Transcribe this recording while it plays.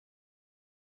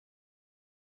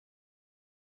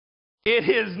It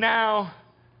is now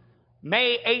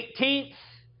May 18th,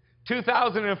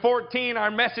 2014. Our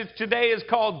message today is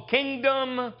called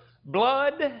Kingdom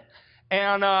Blood.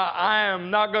 And I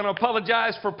am not going to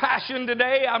apologize for passion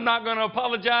today. I'm not going to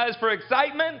apologize for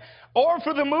excitement or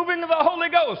for the moving of the Holy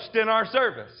Ghost in our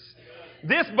service.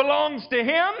 This belongs to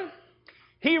Him.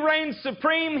 He reigns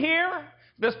supreme here.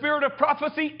 The spirit of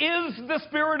prophecy is the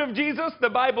spirit of Jesus. The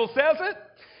Bible says it.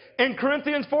 In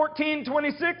Corinthians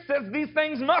 14:26 says these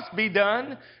things must be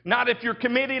done. Not if your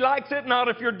committee likes it, not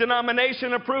if your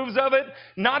denomination approves of it,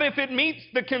 not if it meets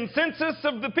the consensus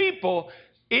of the people.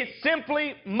 It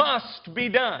simply must be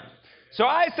done. So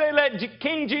I say let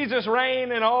King Jesus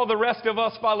reign and all the rest of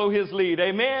us follow His lead.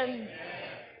 Amen? Amen.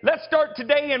 Let's start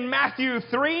today in Matthew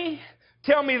 3.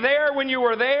 Tell me there when you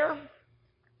were there.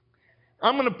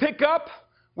 I'm going to pick up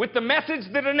with the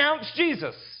message that announced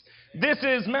Jesus. This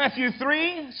is Matthew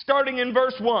 3, starting in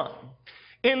verse 1.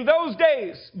 In those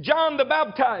days, John the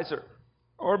Baptizer,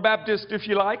 or Baptist if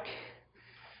you like,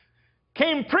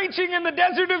 came preaching in the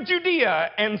desert of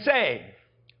Judea and saying,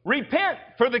 repent,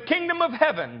 for the kingdom of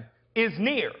heaven is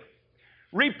near.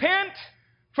 Repent,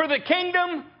 for the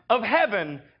kingdom of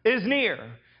heaven is near.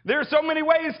 There are so many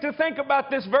ways to think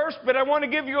about this verse, but I want to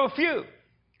give you a few.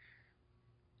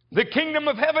 The kingdom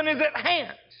of heaven is at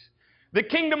hand. The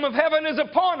kingdom of heaven is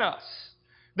upon us.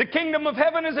 The kingdom of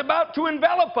heaven is about to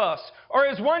envelop us. Or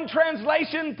as one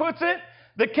translation puts it,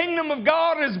 the kingdom of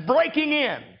God is breaking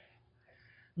in.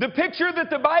 The picture that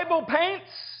the Bible paints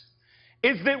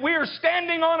is that we are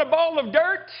standing on a ball of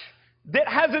dirt that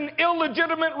has an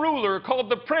illegitimate ruler called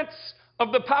the prince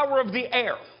of the power of the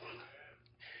air.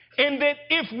 And that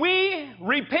if we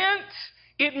repent,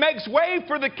 it makes way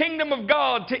for the kingdom of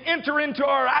God to enter into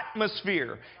our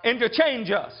atmosphere and to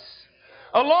change us.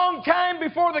 A long time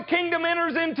before the kingdom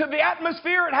enters into the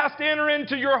atmosphere, it has to enter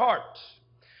into your heart.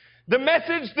 The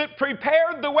message that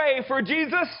prepared the way for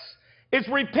Jesus is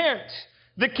repent,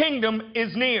 the kingdom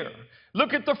is near.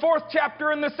 Look at the 4th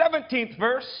chapter and the 17th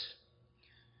verse.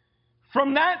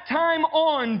 From that time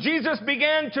on, Jesus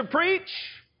began to preach,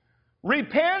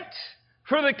 repent,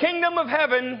 for the kingdom of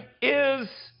heaven is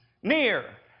near.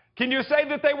 Can you say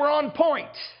that they were on point?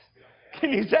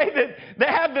 Can you say that they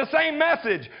had the same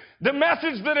message? The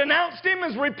message that announced Him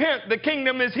is repent, the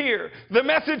kingdom is here. The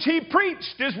message He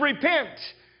preached is repent,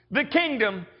 the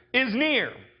kingdom is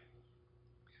near.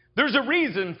 There's a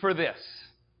reason for this.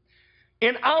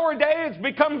 In our day, it's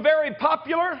become very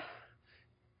popular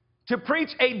to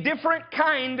preach a different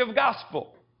kind of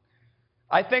gospel.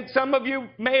 I think some of you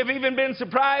may have even been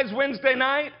surprised Wednesday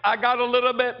night. I got a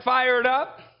little bit fired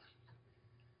up.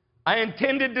 I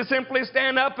intended to simply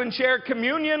stand up and share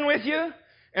communion with you.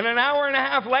 And an hour and a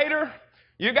half later,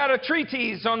 you got a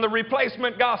treatise on the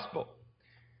replacement gospel.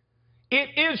 It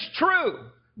is true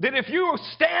that if you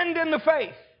stand in the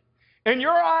faith and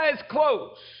your eyes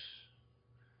close,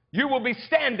 you will be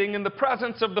standing in the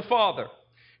presence of the Father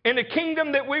in a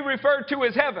kingdom that we refer to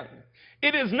as heaven.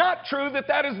 It is not true that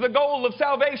that is the goal of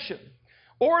salvation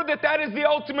or that that is the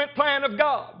ultimate plan of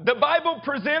God. The Bible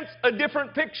presents a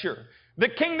different picture. The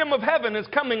kingdom of heaven is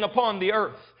coming upon the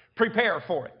earth. Prepare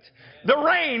for it. The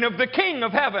reign of the King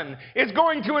of heaven is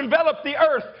going to envelop the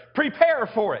earth. Prepare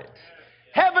for it.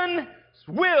 Heaven's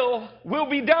will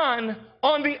be done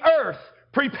on the earth.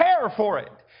 Prepare for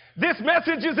it. This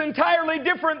message is entirely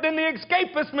different than the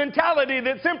escapist mentality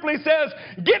that simply says,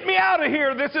 get me out of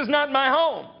here, this is not my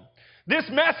home. This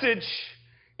message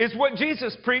is what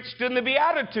Jesus preached in the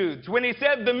Beatitudes when He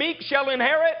said, the meek shall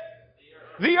inherit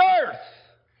the earth.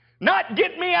 Not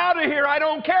get me out of here, I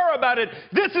don't care about it.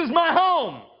 This is my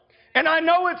home. And I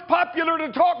know it's popular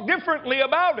to talk differently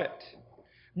about it.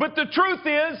 But the truth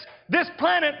is, this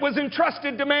planet was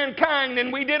entrusted to mankind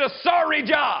and we did a sorry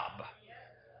job.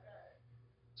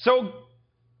 So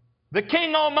the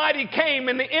King Almighty came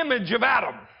in the image of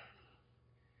Adam.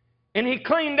 And He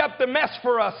cleaned up the mess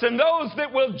for us. And those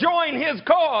that will join His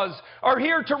cause are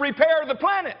here to repair the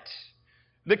planet.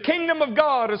 The kingdom of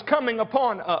God is coming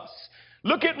upon us.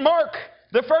 Look at Mark,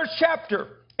 the 1st chapter,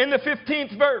 in the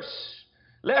 15th verse.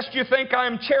 Lest you think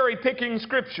I'm cherry-picking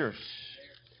scriptures.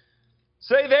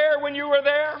 Say there when you were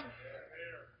there.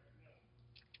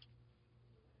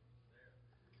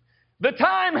 The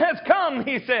time has come,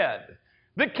 He said.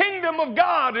 The kingdom of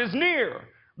God is near.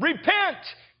 Repent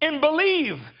and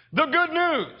believe the good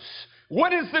news.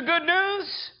 What is the good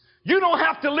news? You don't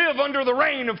have to live under the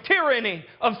reign of tyranny,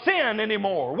 of sin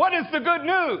anymore. What is the good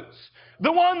news?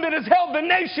 The one that has held the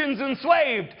nations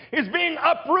enslaved is being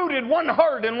uprooted one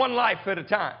heart and one life at a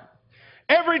time.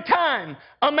 Every time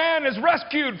a man is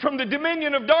rescued from the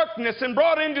dominion of darkness and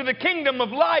brought into the kingdom of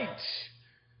light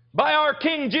by our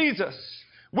King Jesus,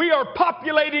 We are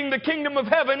populating the kingdom of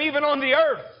heaven even on the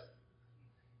earth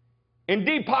and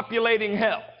depopulating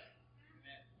hell.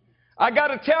 I got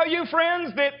to tell you,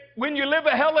 friends, that when you live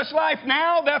a hellish life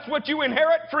now, that's what you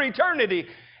inherit for eternity.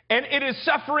 And it is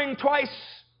suffering twice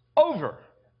over.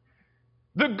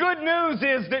 The good news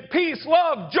is that peace,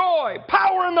 love, joy,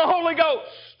 power in the Holy Ghost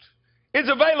is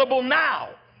available now.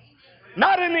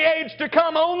 Not in the age to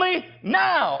come only,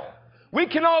 now. We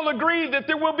can all agree that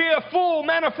there will be a full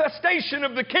manifestation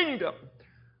of the kingdom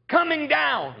coming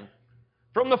down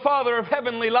from the Father of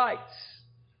heavenly lights.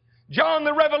 John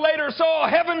the Revelator saw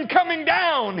heaven coming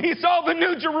down. He saw the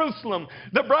New Jerusalem,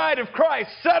 the bride of Christ,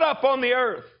 set up on the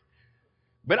earth.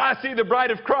 But I see the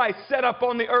bride of Christ set up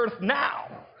on the earth now.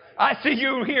 I see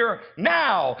you here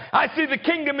now. I see the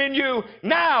kingdom in you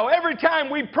now. Every time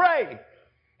we pray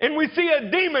and we see a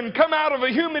demon come out of a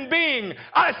human being,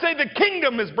 I say the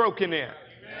kingdom is broken in.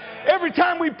 Every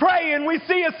time we pray and we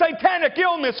see a satanic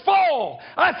illness fall,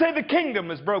 I say the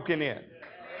kingdom is broken in.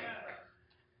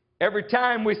 Every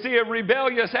time we see a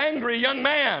rebellious, angry young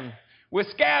man with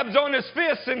scabs on his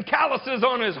fists and calluses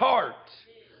on his heart,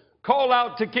 call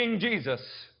out to King Jesus.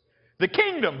 The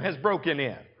kingdom has broken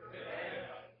in.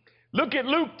 Look at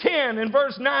Luke 10 and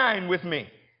verse 9 with me.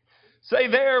 Say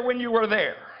there when you were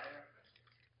there.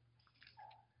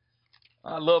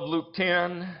 I love Luke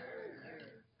 10.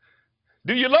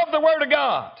 Do you love the Word of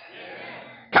God?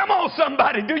 Yeah. Come on,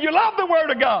 somebody. Do you love the Word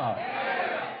of God?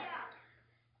 Yeah.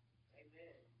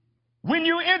 When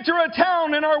you enter a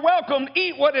town and are welcomed,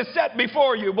 eat what is set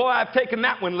before you. Boy, I've taken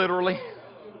that one literally.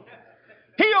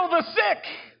 Heal the sick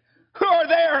who are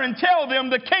there and tell them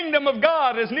the kingdom of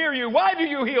God is near you. Why do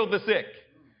you heal the sick?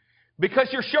 Because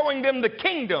you're showing them the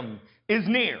kingdom is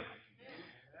near.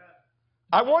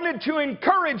 I wanted to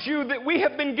encourage you that we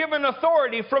have been given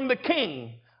authority from the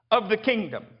King of the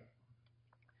kingdom.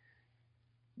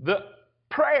 The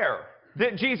prayer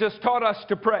that Jesus taught us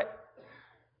to pray,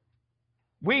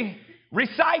 we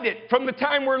recite it from the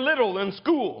time we're little in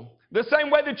school, the same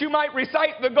way that you might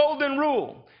recite the golden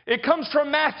rule. It comes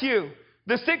from Matthew,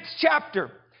 the 6th chapter,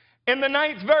 in the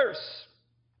 9th verse.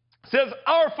 It says,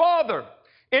 Our Father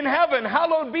in heaven,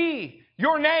 hallowed be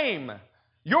your name.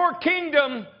 Your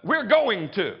kingdom we're going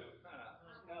to.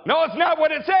 No, it's not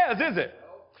what it says, is it?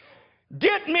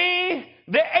 Get me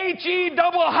the H-E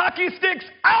double hockey sticks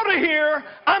out of here.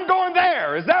 I'm going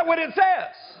there. Is that what it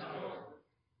says?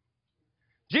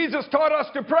 Jesus taught us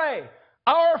to pray,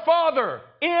 Our Father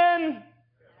in...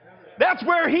 That's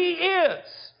where He is.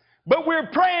 But we're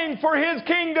praying for His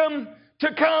kingdom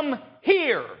to come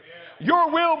here.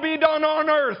 Your will be done on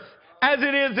earth as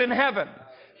it is in heaven.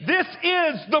 This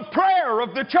is the prayer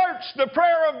of the church, the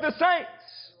prayer of the saints.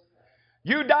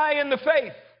 You die in the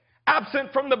faith.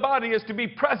 Absent from the body is to be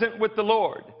present with the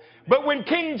Lord. But when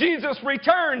King Jesus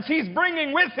returns, He's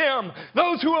bringing with Him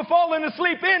those who have fallen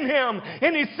asleep in Him.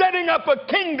 And He's setting up a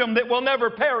kingdom that will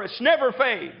never perish, never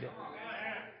fade.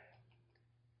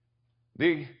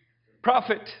 The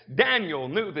prophet Daniel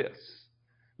knew this.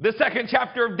 The 2nd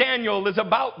chapter of Daniel is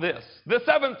about this. The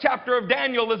 7th chapter of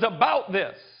Daniel is about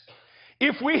this.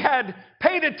 If we had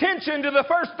paid attention to the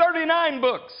first 39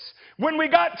 books, when we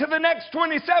got to the next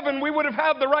 27, we would have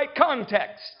had the right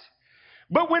context.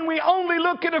 But when we only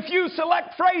look at a few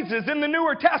select phrases in the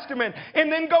Newer Testament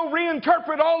and then go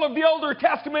reinterpret all of the Older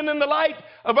Testament in the light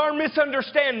of our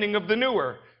misunderstanding of the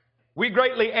Newer, we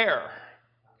greatly err.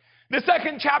 The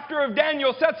 2nd chapter of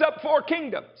Daniel sets up 4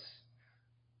 kingdoms.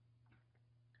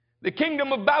 The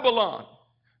kingdom of Babylon,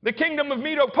 the kingdom of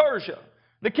Medo-Persia,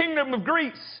 the kingdom of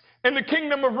Greece, and the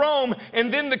kingdom of Rome,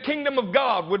 and then the kingdom of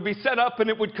God would be set up, and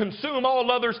it would consume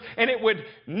all others, and it would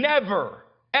never,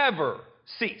 ever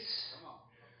cease.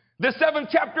 The 7th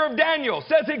chapter of Daniel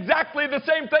says exactly the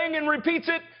same thing and repeats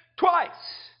it twice.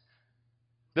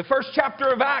 The 1st chapter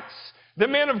of Acts, the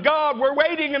men of God were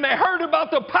waiting, and they heard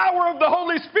about the power of the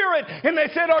Holy Spirit, and they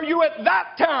said, Are you at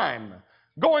that time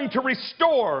going to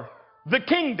restore the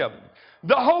kingdom?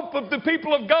 The hope of the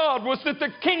people of God was that the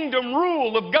kingdom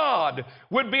rule of God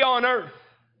would be on earth.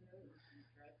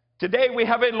 Today we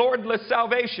have a lordless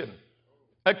salvation,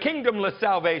 a kingdomless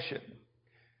salvation.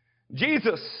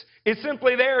 Jesus is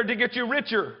simply there to get you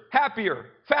richer, happier,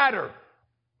 fatter,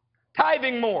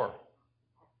 tithing more.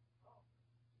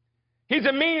 He's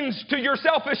a means to your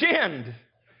selfish end.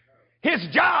 His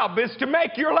job is to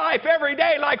make your life every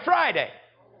day like Friday.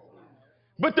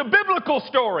 But the biblical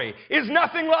story is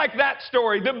nothing like that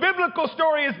story. The biblical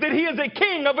story is that He is a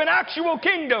king of an actual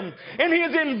kingdom, and He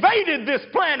has invaded this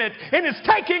planet and is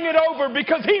taking it over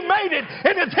because He made it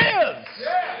and it's His.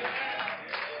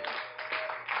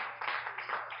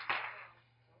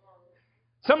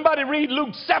 Somebody read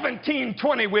Luke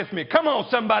 17:20 with me. Come on,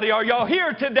 somebody. Are y'all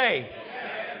here today?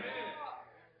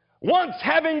 Once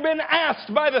having been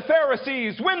asked by the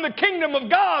Pharisees when the kingdom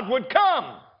of God would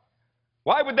come.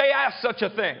 Why would they ask such a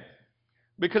thing?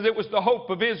 Because it was the hope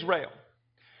of Israel.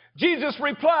 Jesus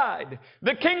replied,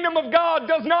 the kingdom of God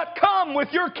does not come with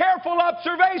your careful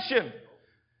observation,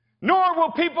 nor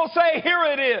will people say, here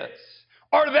it is,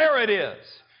 or there it is,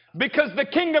 because the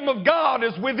kingdom of God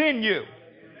is within you.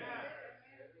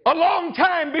 A long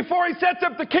time before he sets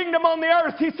up the kingdom on the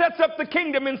earth, he sets up the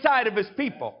kingdom inside of his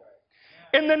people.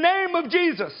 In the name of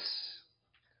Jesus,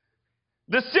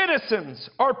 the citizens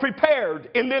are prepared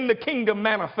and then the kingdom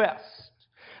manifests.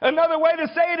 Another way to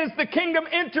say it is the kingdom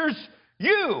enters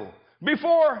you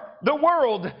before the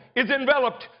world is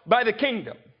enveloped by the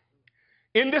kingdom.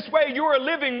 In this way, you are a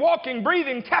living, walking,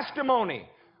 breathing testimony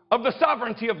of the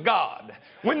sovereignty of God.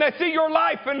 When they see your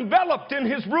life enveloped in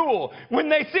His rule, when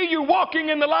they see you walking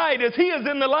in the light as He is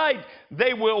in the light,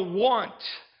 they will want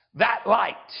that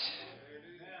light.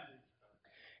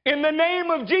 In the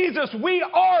name of Jesus, we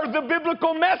are the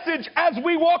biblical message as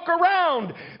we walk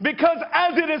around, because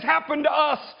as it has happened to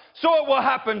us, so it will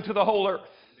happen to the whole earth.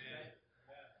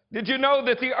 Did you know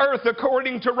that the earth,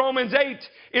 according to Romans 8,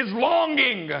 is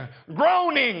longing,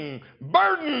 groaning,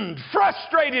 burdened,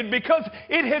 frustrated because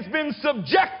it has been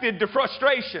subjected to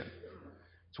frustration?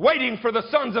 It's waiting for the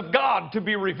sons of God to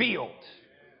be revealed.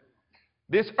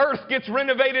 This earth gets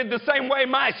renovated the same way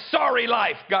my sorry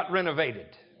life got renovated.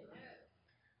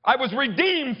 I was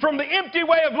redeemed from the empty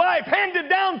way of life handed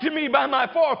down to me by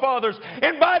my forefathers,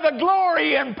 and by the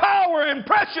glory and power and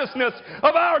preciousness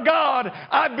of our God,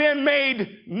 I've been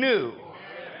made new.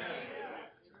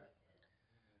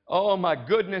 Oh my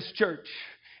goodness, church.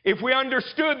 If we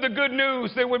understood the good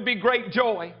news, there would be great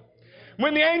joy.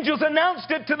 When the angels announced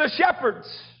it to the shepherds,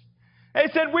 they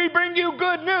said, we bring you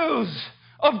good news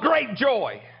of great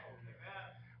joy.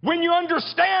 When you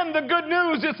understand the good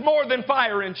news, it's more than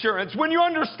fire insurance. When you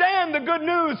understand the good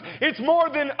news, it's more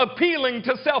than appealing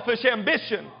to selfish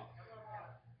ambition.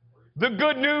 The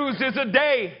good news is a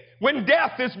day when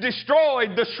death is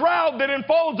destroyed, the shroud that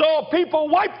enfolds all people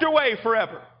wiped away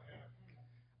forever.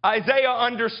 Isaiah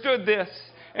understood this,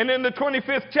 and in the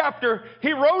 25th chapter,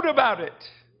 he wrote about it.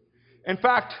 In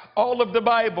fact, all of the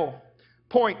Bible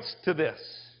points to this.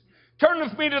 Turn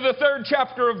with me to the 3rd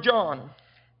chapter of John.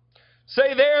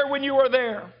 Say there when you are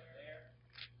there.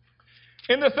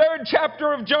 In the 3rd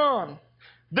chapter of John,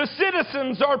 the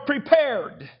citizens are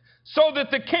prepared so that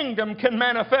the kingdom can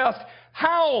manifest.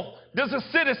 How does a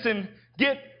citizen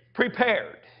get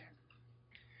prepared?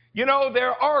 You know,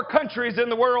 there are countries in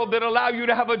the world that allow you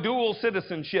to have a dual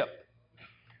citizenship.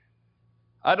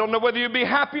 I don't know whether you'd be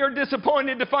happy or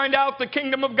disappointed to find out the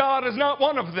kingdom of God is not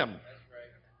one of them.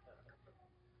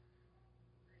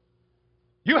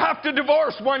 You have to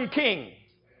divorce one king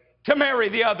to marry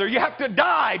the other. You have to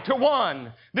die to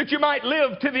one that you might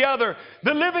live to the other.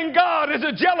 The living God is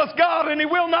a jealous God, and He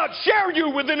will not share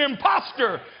you with an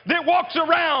impostor that walks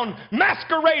around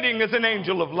masquerading as an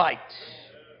angel of light.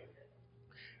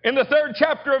 In the 3rd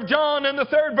chapter of John, in the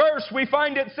 3rd verse, we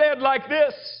find it said like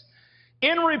this.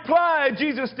 In reply,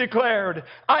 Jesus declared,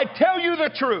 I tell you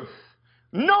the truth.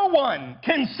 No one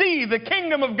can see the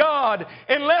kingdom of God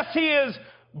unless he is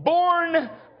born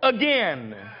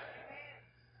again.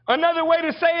 Another way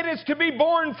to say it is to be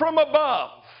born from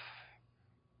above.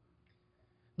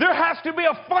 There has to be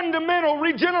a fundamental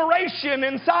regeneration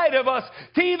inside of us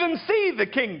to even see the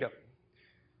kingdom.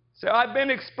 So I've been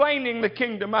explaining the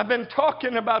kingdom. I've been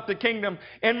talking about the kingdom.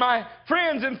 And my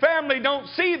friends and family don't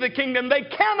see the kingdom. They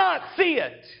cannot see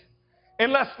it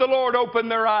unless the Lord opened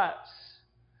their eyes.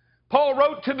 Paul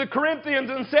wrote to the Corinthians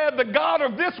and said, the God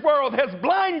of this world has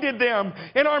blinded them,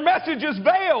 and our message is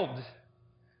veiled.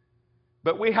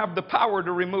 But we have the power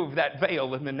to remove that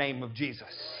veil in the name of Jesus.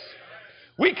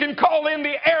 We can call in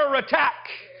the air attack.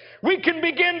 We can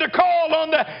begin to call on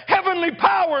the heavenly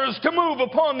powers to move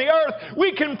upon the earth.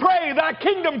 We can pray, thy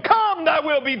kingdom come, thy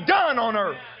will be done on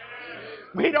earth.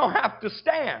 We don't have to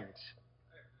stand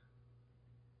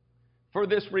for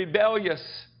this rebellious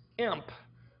imp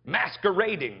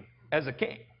masquerading as a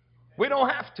king. We don't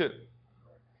have to.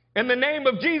 In the name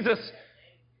of Jesus,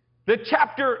 the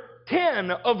chapter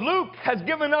 10 of Luke has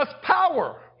given us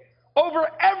power over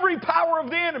every power of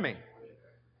the enemy.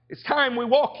 It's time we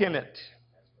walk in it.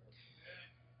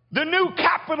 The new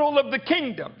capital of the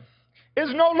kingdom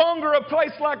is no longer a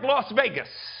place like Las Vegas.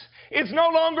 It's no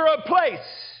longer a place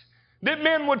that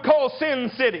men would call Sin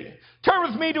City.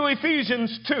 Turn with me to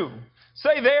Ephesians 2.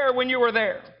 Say there when you are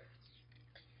there.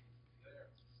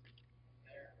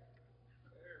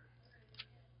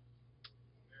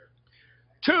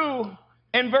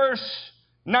 and verse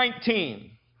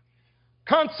 19.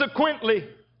 Consequently,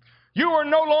 you are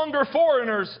no longer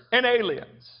foreigners and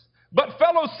aliens, but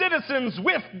fellow citizens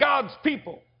with God's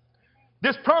people.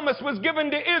 This promise was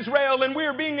given to Israel, and we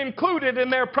are being included in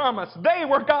their promise. They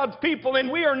were God's people,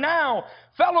 and we are now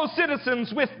fellow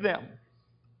citizens with them.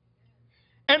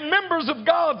 And members of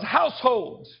God's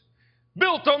household,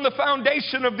 built on the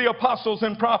foundation of the apostles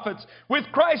and prophets, with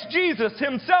Christ Jesus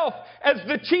himself as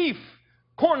the chief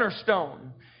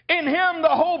cornerstone. In him the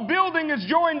whole building is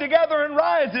joined together and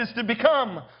rises to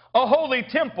become a holy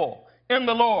temple in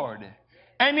the Lord.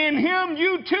 And in him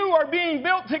you too are being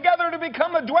built together to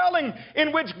become a dwelling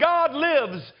in which God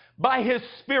lives by his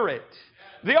Spirit.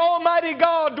 The Almighty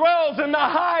God dwells in the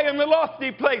high and the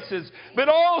lofty places, but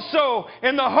also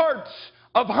in the hearts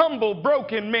of humble,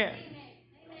 broken men.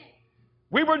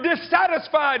 We were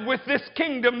dissatisfied with this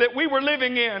kingdom that we were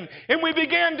living in, and we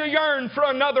began to yearn for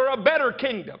another, a better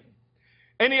kingdom.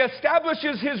 And he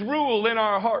establishes his rule in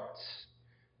our hearts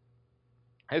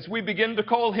as we begin to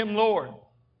call him Lord.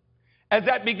 As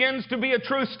that begins to be a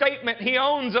true statement, he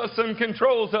owns us and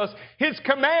controls us. His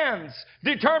commands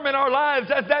determine our lives.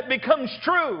 As that becomes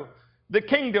true, the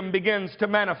kingdom begins to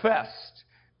manifest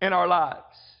in our lives.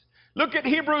 Look at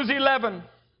Hebrews 11.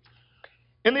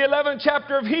 In the 11th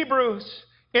chapter of Hebrews,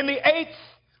 in the 8th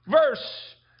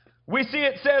verse, we see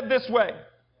it said this way.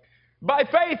 By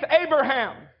faith,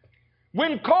 Abraham,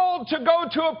 when called to go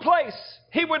to a place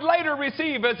he would later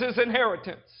receive as his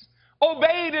inheritance,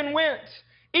 obeyed and went,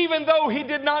 even though he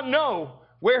did not know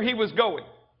where he was going.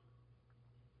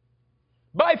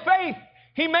 By faith,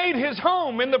 he made his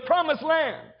home in the promised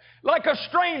land, like a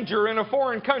stranger in a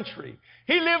foreign country.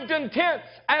 He lived in tents,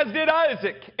 as did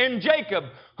Isaac and Jacob,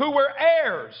 who were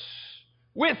heirs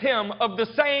with him of the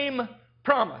same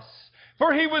promise.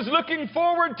 For he was looking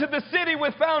forward to the city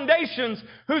with foundations,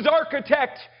 whose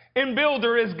architect and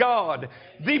builder is God.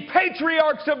 The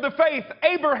patriarchs of the faith,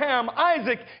 Abraham,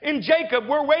 Isaac, and Jacob,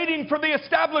 were waiting for the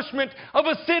establishment of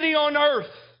a city on earth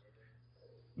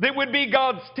that would be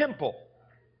God's temple.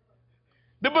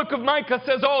 The book of Micah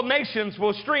says all nations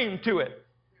will stream to it.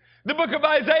 The book of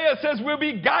Isaiah says we'll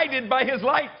be guided by his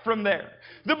light from there.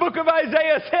 The book of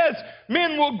Isaiah says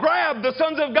men will grab the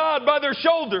sons of God by their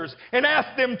shoulders and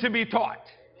ask them to be taught.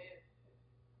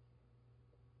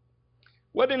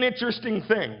 What an interesting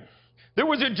thing. There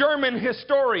was a German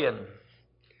historian.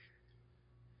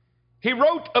 He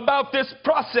wrote about this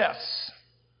process.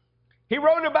 He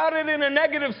wrote about it in a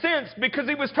negative sense because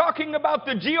he was talking about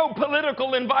the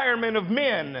geopolitical environment of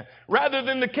men rather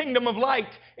than the kingdom of light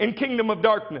and kingdom of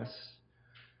darkness.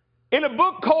 In a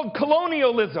book called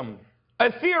Colonialism,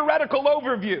 a theoretical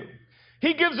overview,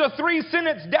 he gives a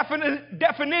 3-sentence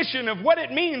definition of what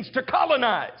it means to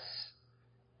colonize.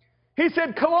 He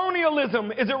said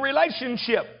colonialism is a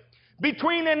relationship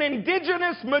between an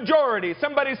indigenous majority,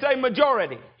 somebody say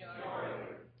majority,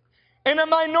 and a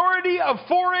minority of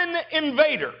foreign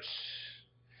invaders.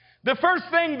 The first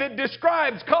thing that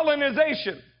describes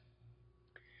colonization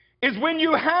is when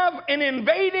you have an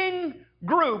invading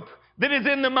group that is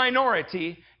in the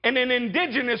minority and an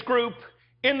indigenous group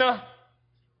in the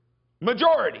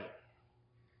majority.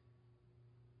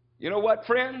 You know what,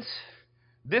 friends?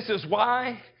 This is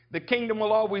why the kingdom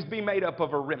will always be made up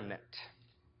of a remnant.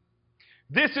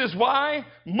 This is why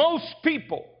most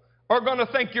people are going to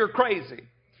think you're crazy.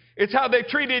 It's how they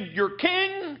treated your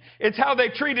king. It's how they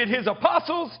treated his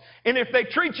apostles. And if they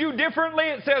treat you differently,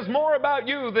 it says more about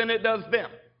you than it does them.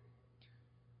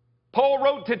 Paul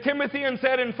wrote to Timothy and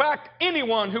said, in fact,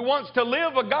 anyone who wants to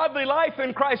live a godly life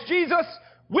in Christ Jesus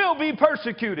will be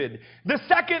persecuted. The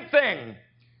second thing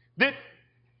that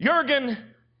Jürgen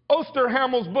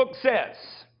Osterhamel's book says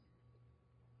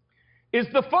is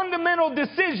the fundamental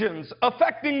decisions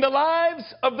affecting the lives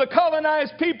of the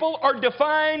colonized people are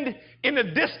defined in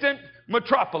a distant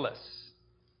metropolis.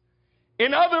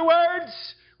 In other words,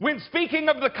 when speaking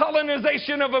of the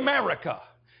colonization of America,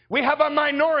 we have a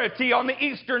minority on the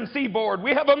eastern seaboard.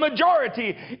 We have a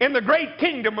majority in the great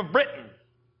kingdom of Britain.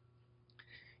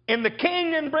 And the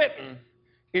king in Britain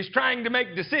is trying to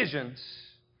make decisions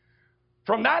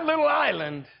from that little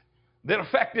island that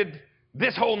affected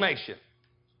this whole nation.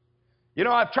 You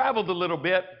know, I've traveled a little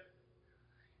bit,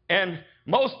 and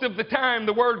most of the time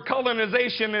the word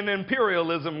colonization and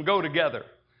imperialism go together.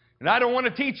 And I don't want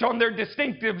to teach on their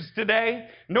distinctives today,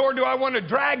 nor do I want to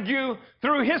drag you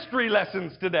through history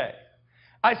lessons today.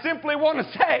 I simply want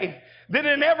to say that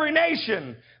in every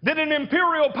nation that an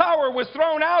imperial power was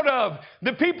thrown out of,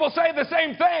 the people say the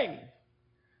same thing.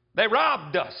 They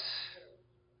robbed us.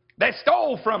 They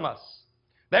stole from us.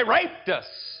 They raped us.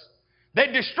 They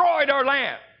destroyed our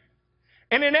land.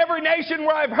 And in every nation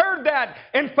where I've heard that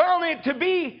and found it to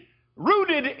be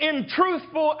rooted in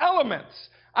truthful elements,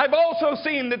 I've also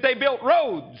seen that they built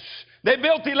roads, they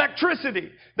built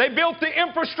electricity, they built the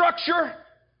infrastructure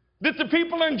that the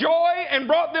people enjoy and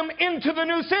brought them into the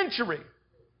new century.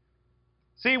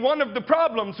 See, one of the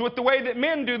problems with the way that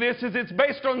men do this is it's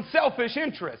based on selfish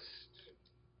interest.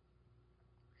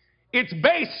 It's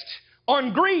based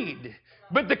on greed.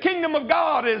 But the kingdom of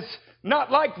God is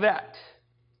not like that.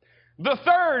 The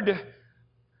third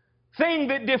thing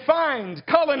that defines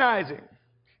colonizing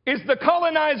is the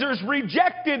colonizers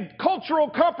rejected cultural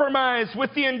compromise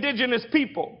with the indigenous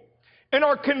people and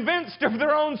are convinced of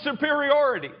their own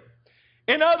superiority.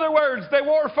 In other words, they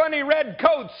wore funny red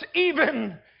coats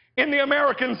even in the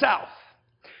American South.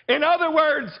 In other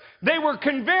words, they were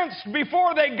convinced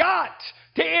before they got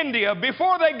to India,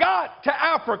 before they got to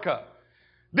Africa,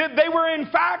 that they were in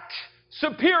fact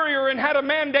superior and had a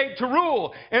mandate to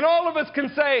rule. And all of us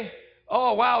can say,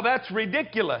 oh wow, that's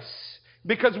ridiculous,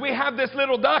 because we have this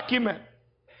little document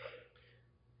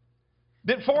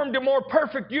that formed a more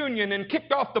perfect union and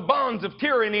kicked off the bonds of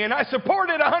tyranny, and I support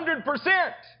it 100%.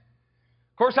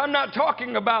 Of course, I'm not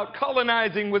talking about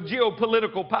colonizing with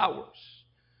geopolitical powers.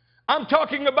 I'm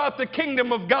talking about the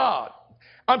kingdom of God.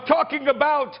 I'm talking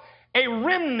about a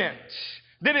remnant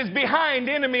that is behind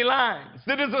enemy lines,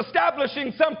 that is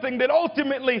establishing something that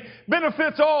ultimately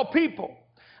benefits all people.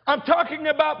 I'm talking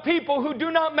about people who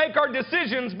do not make our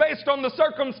decisions based on the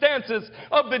circumstances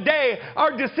of the day.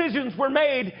 Our decisions were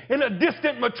made in a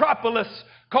distant metropolis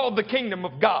called the kingdom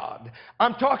of God.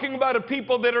 I'm talking about a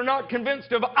people that are not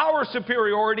convinced of our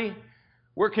superiority.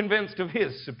 We're convinced of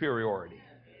His superiority.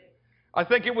 I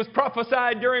think it was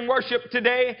prophesied during worship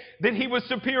today that He was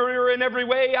superior in every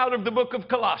way out of the book of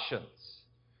Colossians.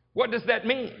 What does that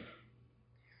mean?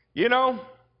 You know,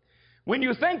 when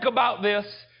you think about this,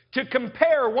 to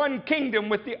compare one kingdom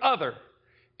with the other,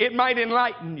 it might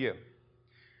enlighten you.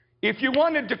 If you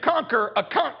wanted to conquer a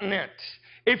continent,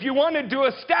 if you wanted to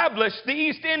establish the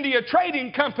East India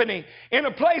Trading Company in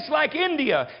a place like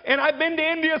India, and I've been to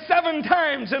India 7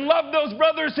 times and love those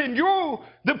brothers, and you,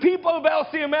 the people of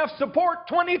LCMF, support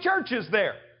 20 churches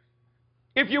there.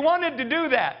 If you wanted to do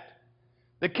that,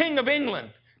 the King of England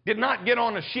did not get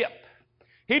on a ship.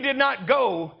 He did not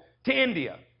go to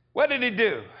India. What did he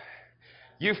do?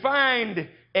 You find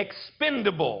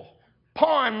expendable,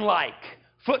 pawn-like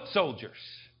foot soldiers,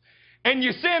 and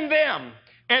you send them,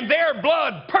 and their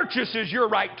blood purchases your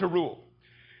right to rule.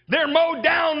 They're mowed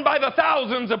down by the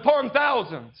thousands upon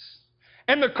thousands.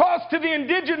 And the cost to the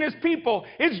indigenous people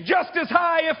is just as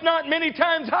high, if not many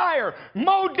times higher.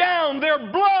 Mowed down,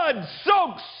 their blood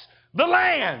soaks the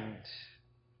land.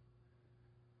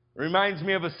 Reminds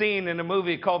me of a scene in a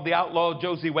movie called The Outlaw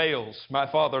Josie Wales,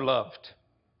 my father loved.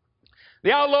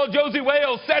 The outlaw Josie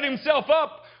Wales set himself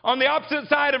up on the opposite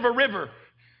side of a river,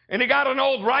 and he got an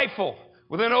old rifle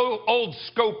with an old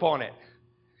scope on it.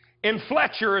 And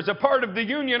Fletcher is a part of the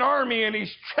Union Army, and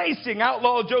he's chasing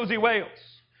outlaw Josie Wales.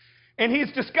 And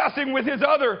he's discussing with his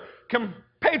other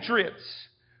compatriots,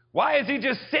 why is he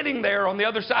just sitting there on the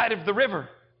other side of the river?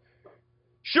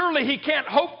 Surely he can't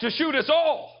hope to shoot us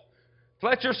all.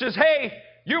 Fletcher says, hey,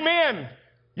 you men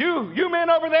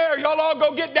over there, y'all all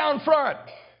go get down front.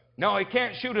 No, he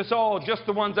can't shoot us all, just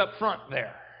the ones up front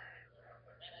there.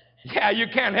 Yeah, you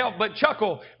can't help but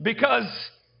chuckle, because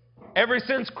ever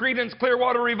since Creedence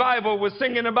Clearwater Revival was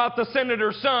singing about the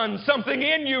senator's son, something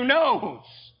in you knows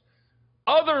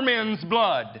other men's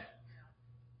blood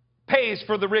pays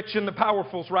for the rich and the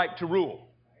powerful's right to rule.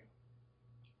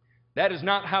 That is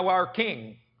not how our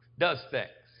King does things.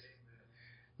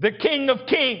 The King of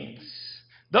Kings,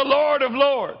 the Lord of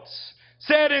Lords,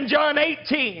 said in John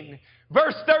 18,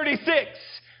 verse 36,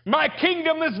 my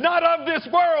kingdom is not of this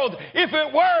world. If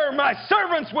it were, my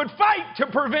servants would fight to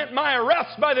prevent my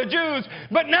arrest by the Jews.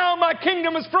 But now my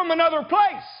kingdom is from another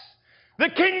place. The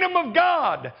kingdom of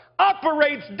God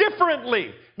operates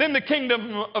differently than the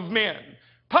kingdom of men.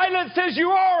 Pilate says, you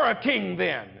are a king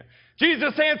then.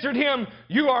 Jesus answered him,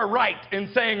 you are right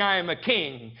in saying I am a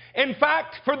king. In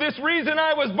fact, for this reason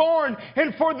I was born,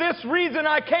 and for this reason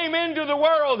I came into the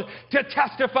world, to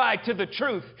testify to the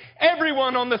truth.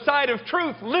 Everyone on the side of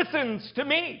truth listens to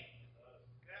me.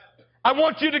 I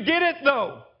want you to get it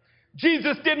though.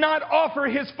 Jesus did not offer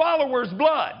his followers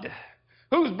blood.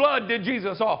 Whose blood did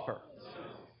Jesus offer?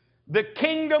 The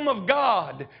kingdom of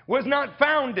God was not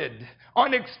founded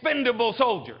on expendable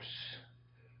soldiers.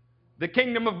 The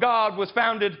kingdom of God was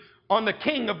founded on the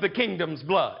King of the kingdom's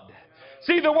blood.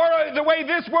 See, the way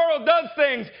this world does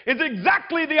things is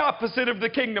exactly the opposite of the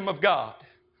kingdom of God.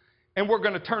 And we're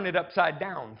going to turn it upside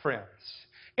down, friends.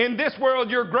 In this world,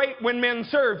 you're great when men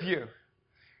serve you.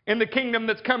 in the kingdom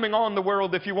that's coming on the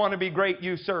world. If you want to be great,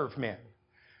 you serve men.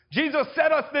 Jesus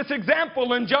set us this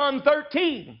example in John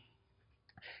 13.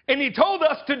 And he told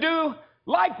us to do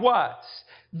likewise.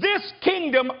 This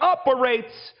kingdom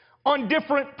operates on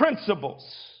different principles.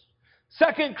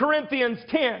 2 Corinthians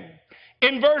 10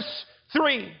 in verse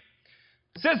 3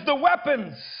 says,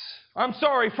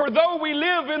 for though we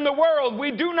live in the world,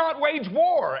 we do not wage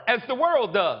war as the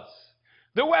world does.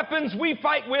 The weapons we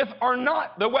fight with are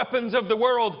not the weapons of the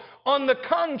world. On the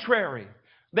contrary,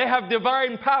 they have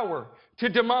divine power to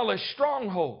demolish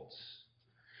strongholds.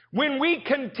 When we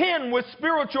contend with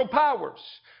spiritual powers,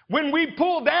 when we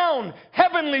pull down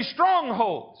heavenly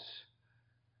strongholds,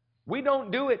 we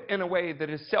don't do it in a way that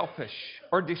is selfish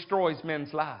or destroys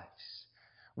men's lives.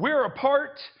 We're a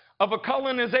part of a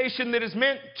colonization that is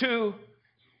meant to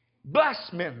bless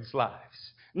men's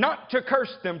lives, not to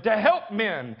curse them, to help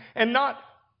men and not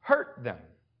hurt them.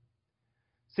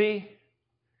 See,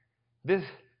 this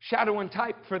shadow and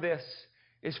type for this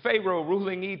is Pharaoh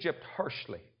ruling Egypt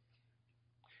harshly,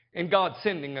 and God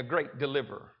sending a great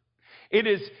deliverer. It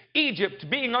is Egypt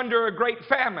being under a great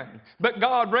famine, but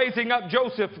God raising up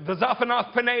Joseph, the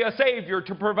Zaphanath-Paneah Savior,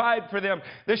 to provide for them.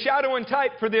 The shadow and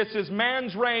type for this is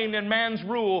man's reign and man's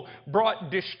rule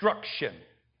brought destruction.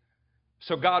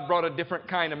 So God brought a different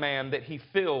kind of man that he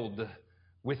filled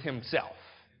with himself.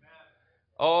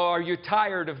 Oh, are you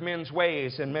tired of men's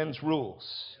ways and men's rules?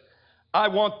 I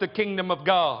want the kingdom of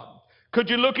God. Could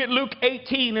you look at Luke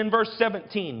 18 and verse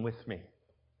 17 with me?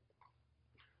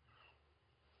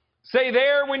 Say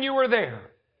there when you were there.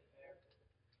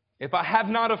 If I have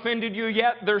not offended you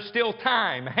yet, there's still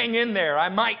time. Hang in there. I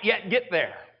might yet get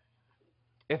there.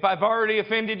 If I've already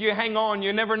offended you, hang on.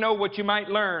 You never know what you might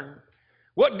learn.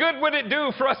 What good would it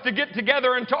do for us to get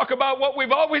together and talk about what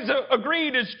we've always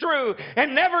agreed is true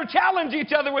and never challenge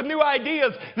each other with new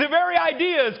ideas? The very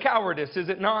idea is cowardice, is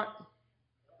it not?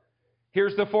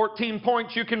 Here's the 14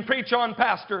 points you can preach on,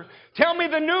 Pastor. Tell me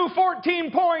the new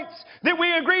 14 points that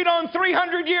we agreed on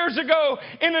 300 years ago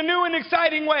in a new and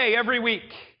exciting way every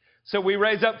week. So we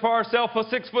raise up for ourselves a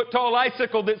 6-foot-tall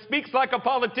icicle that speaks like a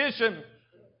politician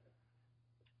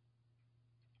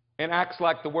and acts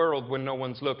like the world when no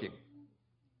one's looking.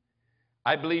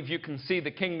 I believe you can see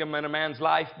the kingdom in a man's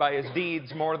life by his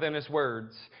deeds more than his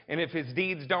words. And if his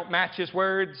deeds don't match his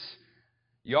words,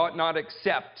 you ought not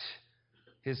accept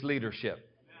his leadership.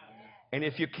 And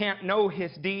if you can't know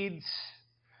his deeds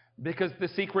because the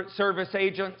Secret Service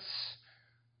agents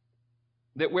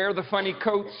that wear the funny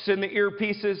coats and the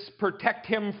earpieces protect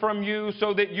him from you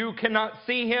so that you cannot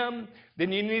see him,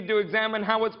 then you need to examine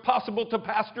how it's possible to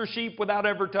pastor sheep without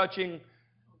ever touching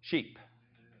sheep.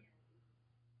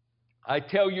 I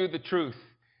tell you the truth.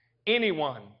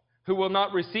 Anyone who will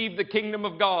not receive the kingdom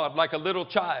of God like a little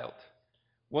child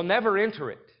will never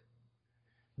enter it.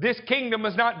 This kingdom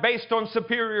is not based on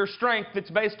superior strength.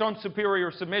 It's based on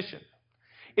superior submission.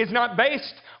 It's not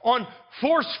based on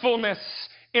forcefulness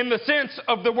in the sense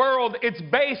of the world. It's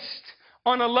based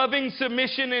on a loving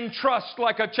submission and trust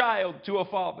like a child to a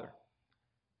father.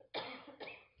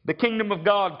 The kingdom of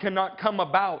God cannot come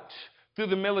about through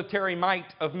the military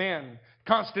might of men.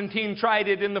 Constantine tried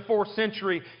it in the 4th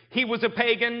century. He was a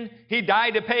pagan, he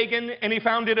died a pagan, and he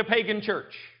founded a pagan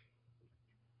church.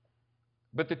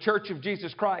 But the church of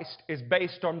Jesus Christ is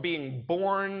based on being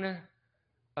born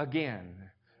again,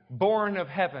 born of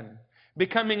heaven,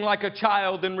 becoming like a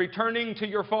child and returning to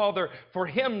your Father for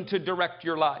Him to direct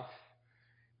your life.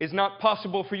 It's not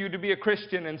possible for you to be a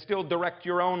Christian and still direct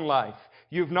your own life.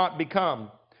 You've not become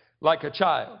like a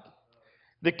child.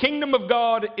 The kingdom of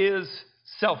God is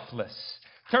selfless.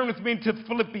 Turn with me to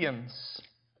Philippians.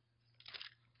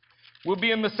 We'll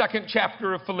be in the 2nd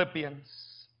chapter of Philippians.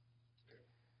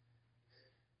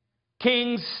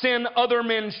 Kings send other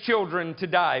men's children to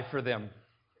die for them.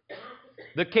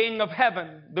 The King of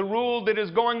heaven, the rule that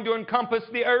is going to encompass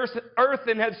the earth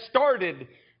and has started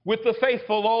with the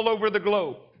faithful all over the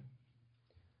globe,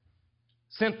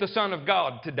 sent the Son of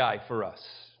God to die for us.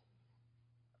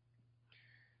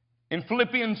 In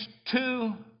Philippians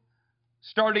 2,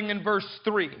 starting in verse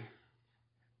 3,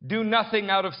 do nothing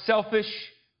out of selfish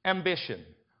ambition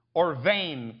or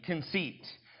vain conceit,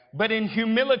 but in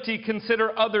humility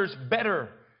consider others better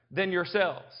than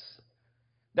yourselves.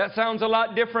 That sounds a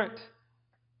lot different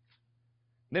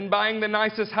than buying the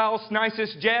nicest house,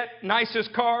 nicest jet,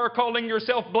 nicest car, calling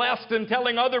yourself blessed and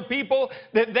telling other people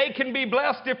that they can be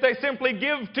blessed if they simply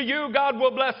give to you, God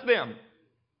will bless them.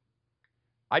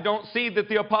 I don't see that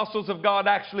the apostles of God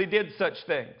actually did such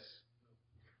things.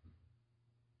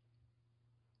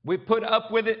 We put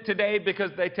up with it today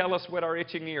because they tell us what our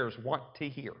itching ears want to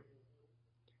hear.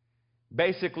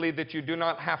 Basically, that you do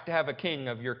not have to have a king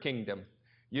of your kingdom.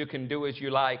 You can do as you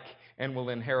like and will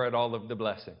inherit all of the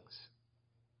blessings.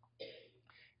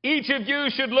 Each of you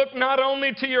should look not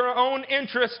only to your own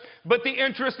interest, but the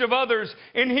interest of others.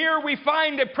 And here we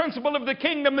find a principle of the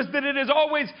kingdom is that it is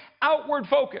always outward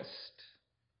focused.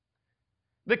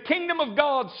 The kingdom of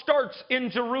God starts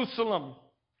in Jerusalem,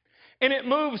 and it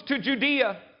moves to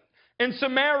Judea and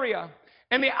Samaria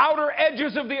and the outer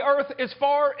edges of the earth as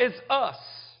far as us.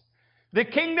 The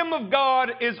kingdom of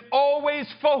God is always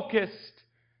focused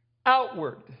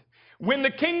outward. When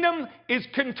the kingdom is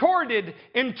contorted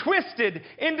and twisted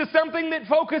into something that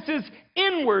focuses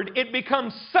inward, it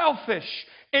becomes selfish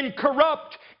and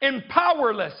corrupt and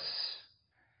powerless.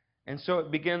 And so it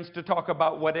begins to talk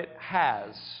about what it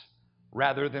has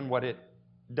rather than what it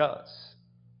does.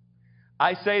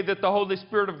 I say that the Holy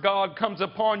Spirit of God comes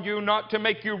upon you not to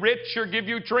make you rich or give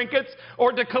you trinkets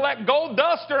or to collect gold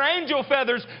dust or angel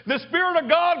feathers. The Spirit of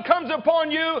God comes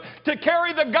upon you to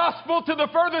carry the gospel to the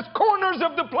furthest corners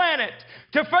of the planet,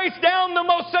 to face down the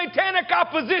most satanic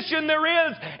opposition there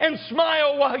is and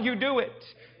smile while you do it.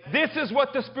 This is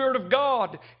what the Spirit of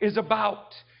God is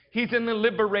about. He's in the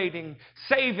liberating,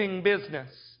 saving business.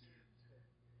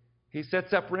 He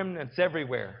sets up remnants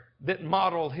everywhere that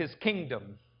model His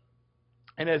kingdom.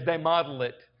 And as they model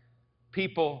it,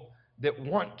 people that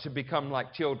want to become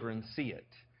like children see it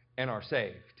and are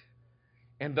saved.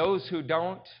 And those who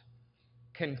don't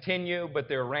continue, but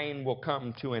their reign will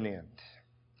come to an end.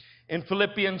 In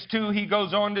Philippians 2, he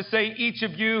goes on to say, each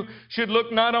of you should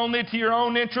look not only to your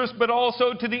own interest, but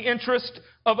also to the interest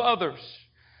of others.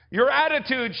 Your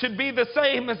attitude should be the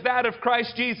same as that of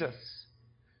Christ Jesus.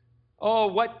 Oh,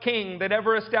 what king that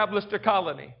ever established a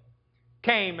colony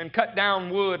came and cut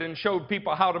down wood and showed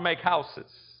people how to make houses?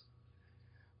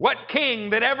 What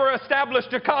king that ever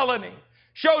established a colony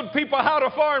showed people how to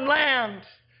farm land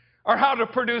or how to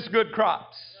produce good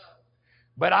crops?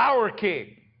 But our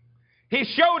King, He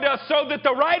showed us so that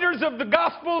the writers of the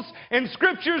Gospels and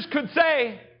Scriptures could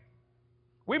say,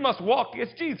 we must walk as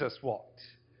Jesus walked.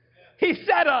 He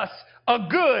set us a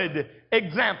good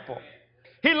example.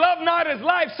 He loved not His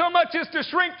life so much as to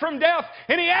shrink from death,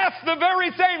 and He asked the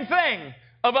very same thing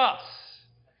of us.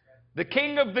 The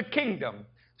King of the kingdom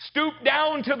stooped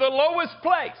down to the lowest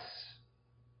place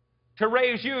to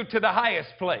raise you to the highest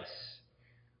place.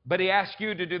 But He asks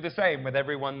you to do the same with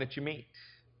everyone that you meet.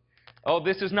 Oh,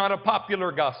 this is not a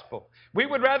popular gospel. We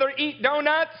would rather eat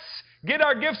donuts, get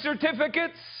our gift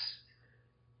certificates,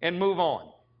 and move on.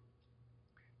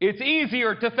 It's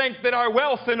easier to think that our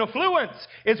wealth and affluence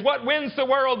is what wins the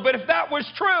world. But if that was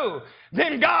true,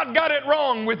 then God got it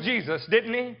wrong with Jesus,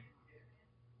 didn't He?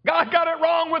 God got it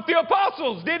wrong with the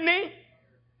apostles, didn't He?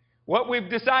 What we've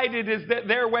decided is that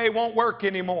their way won't work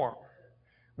anymore.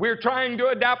 We're trying to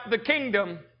adapt the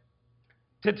kingdom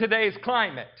to today's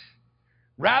climate,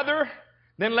 rather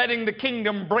than letting the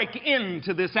kingdom break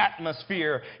into this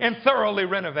atmosphere and thoroughly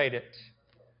renovate it.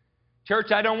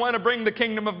 Church, I don't want to bring the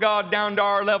kingdom of God down to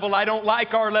our level. I don't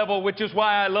like our level, which is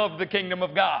why I love the kingdom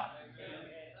of God.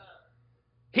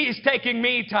 He's taking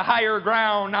me to higher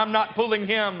ground. I'm not pulling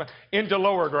Him into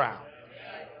lower ground.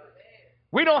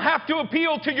 We don't have to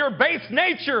appeal to your base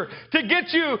nature to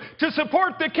get you to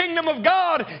support the kingdom of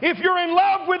God. If you're in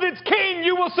love with its King,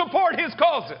 you will support His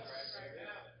causes.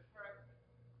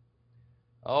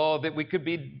 Oh, that we could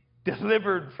be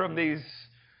delivered from these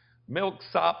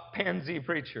milksop pansy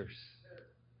preachers.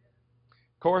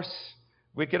 Of course,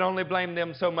 we can only blame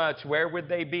them so much. Where would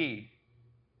they be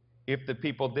if the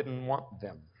people didn't want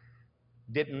them,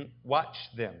 didn't watch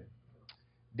them,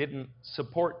 didn't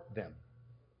support them?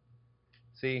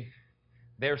 See,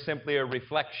 they're simply a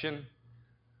reflection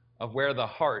of where the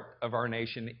heart of our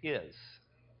nation is.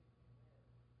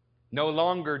 No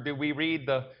longer do we read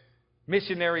the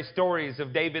missionary stories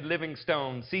of David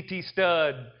Livingstone, C.T.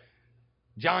 Studd,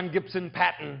 John Gibson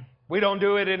Patton. We don't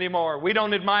do it anymore. We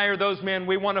don't admire those men.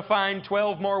 We want to find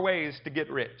 12 more ways to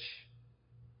get rich.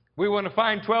 We want to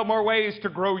find 12 more ways to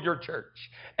grow your church.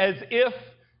 As if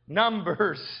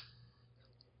numbers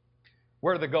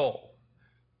were the goal.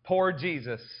 Poor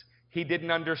Jesus. He didn't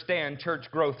understand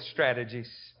church growth strategies.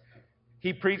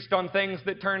 He preached on things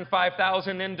that turned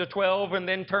 5,000 into 12 and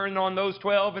then turned on those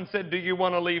 12 and said, do you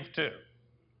want to leave too?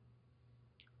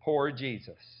 Poor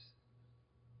Jesus.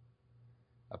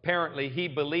 Apparently, he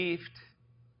believed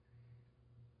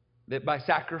that by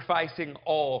sacrificing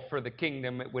all for the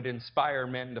kingdom, it would inspire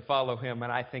men to follow him,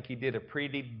 and I think he did a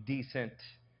pretty decent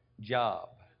job.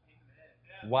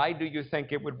 Why do you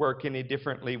think it would work any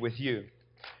differently with you?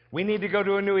 We need to go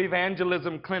to a new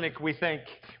evangelism clinic, we think.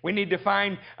 We need to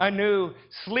find a new,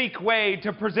 sleek way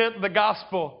to present the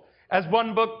gospel. As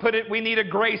one book put it, we need a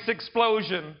grace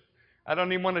explosion. I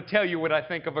don't even want to tell you what I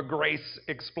think of a grace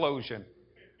explosion.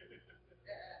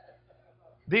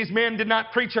 These men did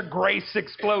not preach a grace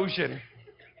explosion.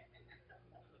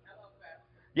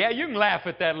 Yeah, you can laugh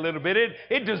at that a little bit.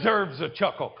 It deserves a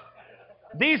chuckle.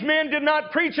 These men did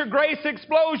not preach a grace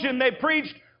explosion. They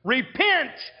preached,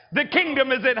 repent, the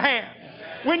kingdom is at hand.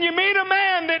 When you meet a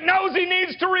man that knows he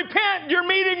needs to repent, you're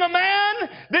meeting a man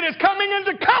that is coming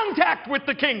into contact with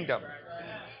the kingdom.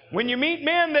 When you meet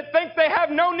men that think they have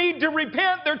no need to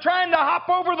repent, they're trying to hop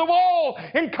over the wall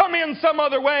and come in some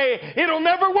other way. It'll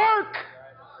never work.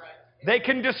 They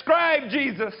can describe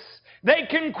Jesus. They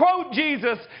can quote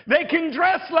Jesus. They can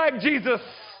dress like Jesus.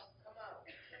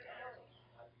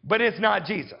 But it's not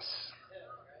Jesus.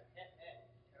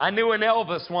 I knew an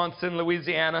Elvis once in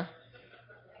Louisiana.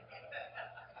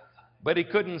 But he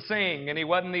couldn't sing, and he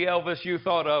wasn't the Elvis you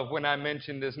thought of when I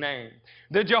mentioned his name.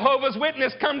 The Jehovah's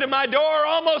Witnesses come to my door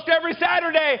almost every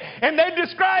Saturday, and they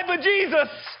describe a Jesus,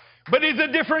 but he's a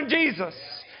different Jesus.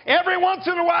 Every once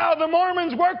in a while, the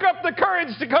Mormons work up the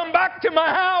courage to come back to my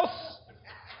house,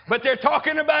 but they're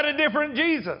talking about a different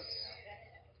Jesus.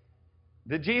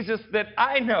 The Jesus that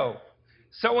I know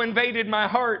so invaded my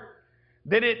heart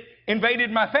that it invaded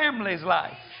my family's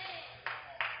life,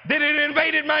 that it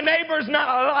invaded my neighbors'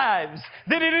 lives,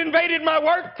 that it invaded my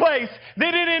workplace,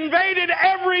 that it invaded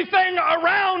everything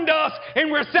around us,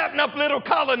 and we're setting up little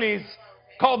colonies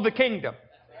called the kingdom.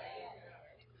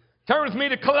 Turn with me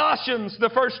to Colossians, the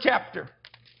 1st chapter.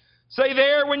 Say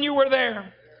there when you were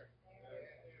there.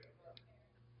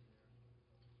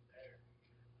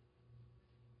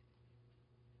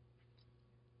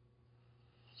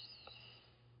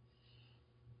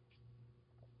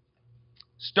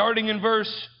 Starting in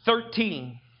verse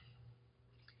 13.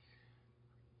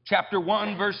 Chapter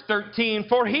 1, verse 13.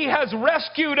 For he has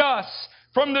rescued us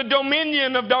from the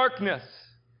dominion of darkness.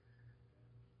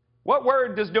 What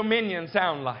word does dominion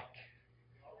sound like?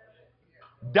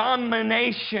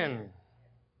 Domination.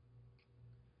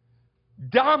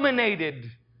 Dominated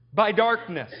by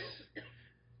darkness.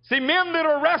 See, men that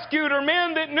are rescued are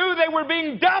men that knew they were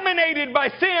being dominated by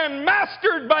sin,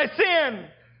 mastered by sin,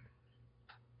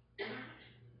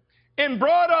 and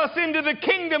brought us into the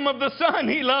kingdom of the Son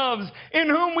he loves, in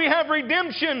whom we have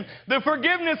redemption, the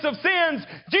forgiveness of sins.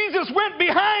 Jesus went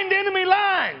behind enemy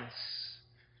lines,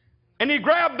 and he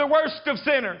grabbed the worst of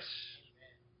sinners.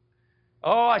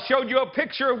 Oh, I showed you a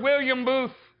picture of William Booth.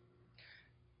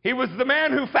 He was the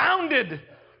man who founded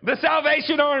the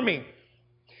Salvation Army.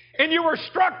 And you were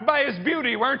struck by his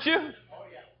beauty, weren't you?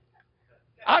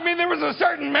 I mean, there was a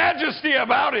certain majesty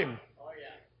about him.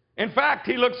 In fact,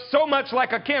 he looks so much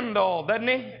like a Ken doll, doesn't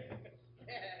he?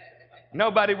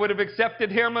 Nobody would have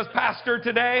accepted him as pastor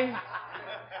today.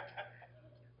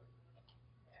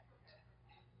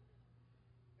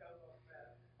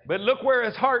 But look where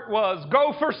his heart was.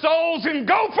 Go for souls and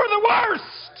go for the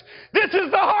worst. This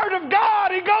is the heart of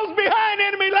God. He goes behind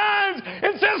enemy lines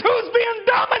and says, who's being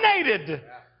dominated?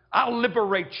 I'll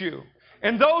liberate you.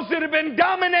 And those that have been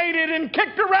dominated and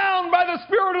kicked around by the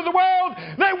spirit of the world,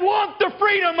 they want the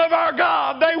freedom of our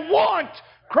God. They want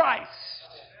Christ.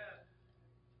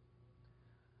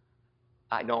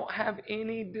 I don't have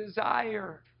any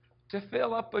desire to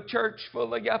fill up a church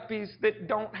full of yuppies that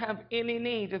don't have any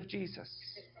need of Jesus.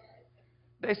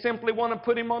 They simply want to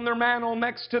put him on their mantle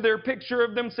next to their picture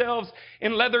of themselves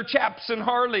in leather chaps and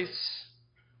Harleys,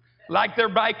 like they're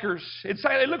bikers.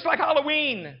 It looks like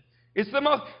Halloween. It's the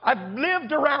most, I've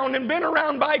lived around and been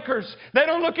around bikers. They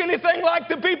don't look anything like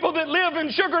the people that live in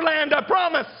Sugar Land, I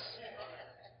promise.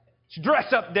 It's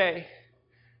dress-up day.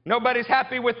 Nobody's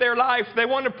happy with their life. They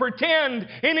want to pretend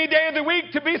any day of the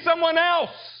week to be someone else,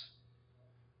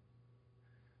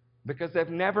 because they've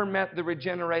never met the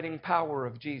regenerating power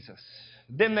of Jesus.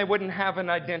 Then they wouldn't have an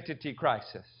identity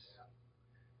crisis.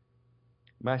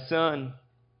 My son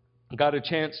got a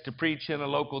chance to preach in a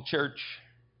local church,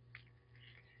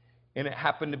 and it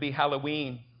happened to be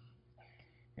Halloween.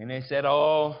 And they said,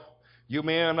 oh, you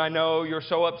men, I know you're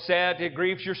so upset. It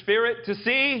grieves your spirit to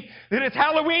see that it's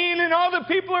Halloween and all the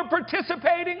people are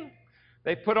participating.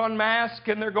 They put on masks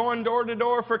and they're going door to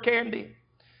door for candy.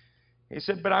 He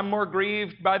said, but I'm more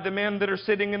grieved by the men that are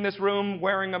sitting in this room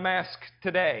wearing a mask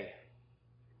today.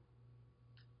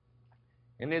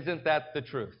 And isn't that the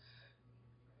truth?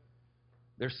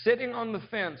 They're sitting on the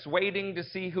fence waiting to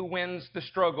see who wins the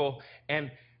struggle, and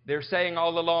they're saying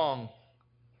all along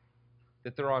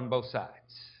that they're on both sides.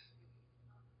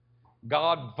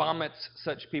 God vomits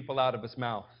such people out of his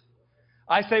mouth.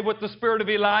 I say what the spirit of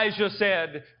Elijah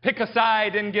said, pick a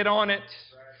side and get on it.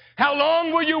 How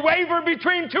long will you waver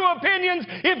between two opinions?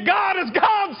 If God is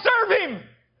God, serve him.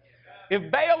 If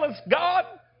Baal is God,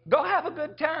 go have a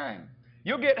good time.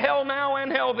 You'll get hell now and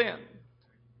hell then.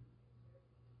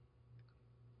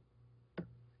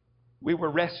 We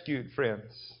were rescued,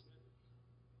 friends.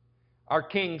 Our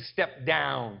King stepped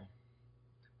down.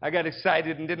 I got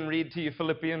excited and didn't read to you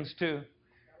Philippians 2.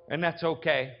 And that's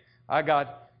okay. I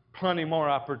got plenty more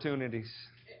opportunities.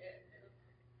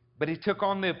 But he took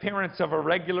on the appearance of a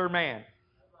regular man.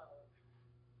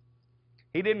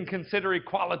 He didn't consider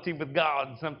equality with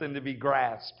God something to be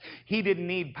grasped. He didn't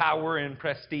need power and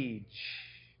prestige.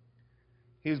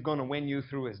 He was going to win you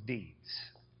through his deeds.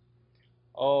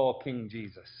 Oh, King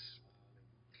Jesus.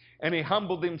 And he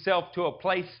humbled himself to a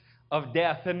place of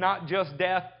death, and not just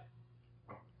death,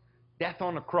 death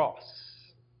on a cross.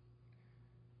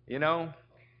 You know,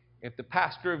 if the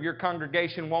pastor of your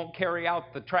congregation won't carry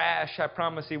out the trash, I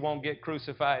promise he won't get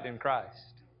crucified in Christ.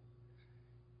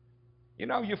 You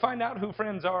know, you find out who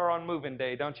friends are on moving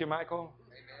day, don't you, Michael?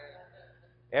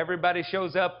 Everybody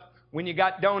shows up when you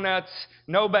got donuts.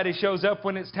 Nobody shows up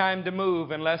when it's time to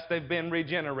move unless they've been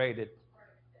regenerated.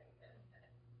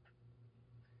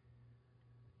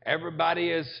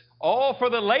 Everybody is all for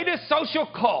the latest social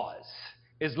cause,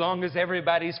 as long as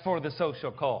everybody's for the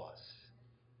social cause.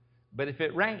 But if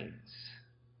it rains,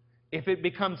 if it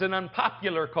becomes an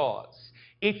unpopular cause,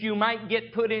 if you might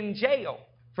get put in jail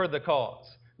for the cause,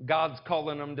 God's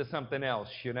calling them to something else,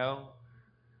 you know.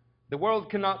 The world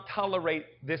cannot tolerate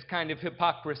this kind of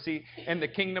hypocrisy, and the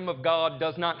kingdom of God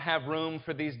does not have room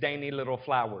for these dainty little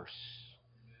flowers.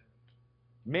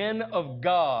 Men of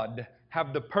God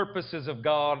have the purposes of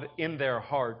God in their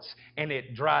hearts, and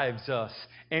it drives us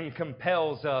and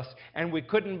compels us, and we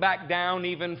couldn't back down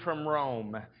even from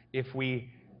Rome if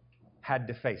we had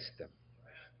to face them.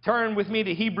 Turn with me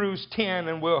to Hebrews 10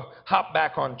 and we'll hop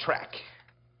back on track.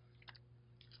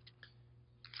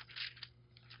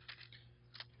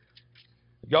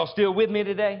 Y'all still with me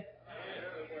today?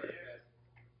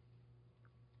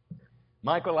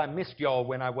 Michael, I missed y'all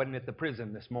when I wasn't at the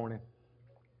prison this morning.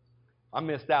 I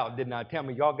missed out, didn't I? Tell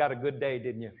me, y'all got a good day,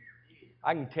 didn't you?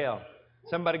 I can tell.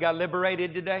 Somebody got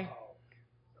liberated today?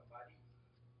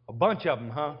 A bunch of them,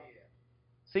 huh?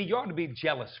 See, you ought to be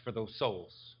jealous for those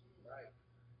souls.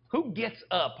 Who gets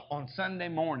up on Sunday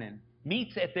morning,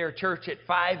 meets at their church at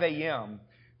 5 a.m.,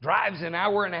 drives an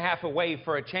hour and a half away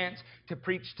for a chance to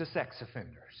preach to sex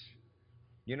offenders?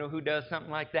 You know who does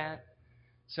something like that?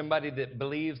 Somebody that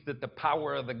believes that the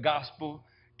power of the gospel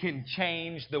can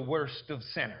change the worst of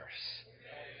sinners.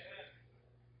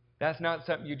 That's not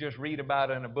something you just read about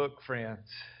in a book, friends.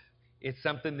 It's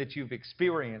something that you've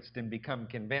experienced and become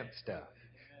convinced of.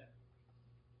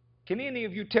 Can any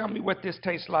of you tell me what this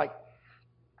tastes like?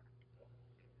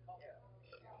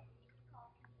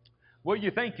 Well,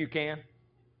 you think you can.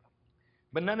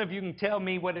 But none of you can tell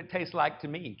me what it tastes like to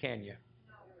me, can you?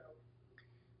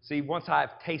 See, once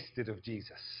I've tasted of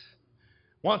Jesus,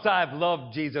 once I've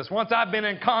loved Jesus, once I've been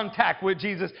in contact with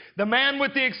Jesus, the man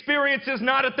with the experience is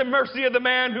not at the mercy of the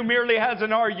man who merely has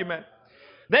an argument.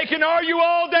 They can argue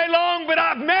all day long, but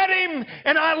I've met him,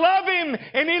 and I love him,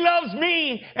 and he loves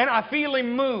me, and I feel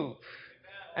him move.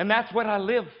 And that's what I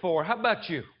live for. How about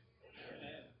you?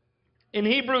 In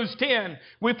Hebrews 10,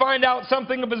 we find out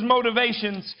something of his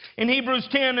motivations. In Hebrews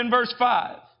 10 and verse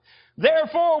 5.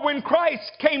 Therefore, when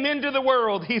Christ came into the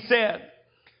world, he said,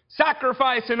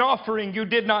 sacrifice and offering you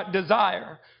did not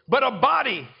desire, but a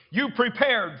body you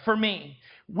prepared for me.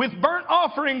 With burnt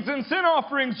offerings and sin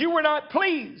offerings you were not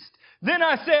pleased. Then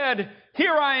I said,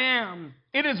 here I am.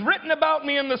 It is written about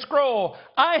me in the scroll.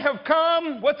 I have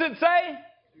come, what's it say?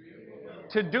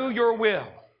 To do your will.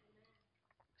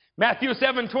 Matthew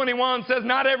 7:21 says,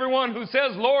 not everyone who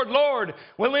says, Lord, Lord,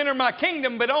 will enter my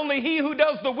kingdom, but only he who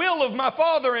does the will of my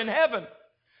Father in heaven.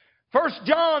 1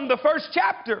 John, the first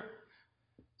chapter,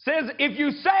 says, if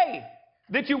you say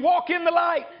that you walk in the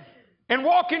light and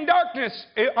walk in darkness,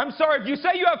 if you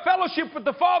say you have fellowship with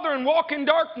the Father and walk in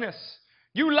darkness,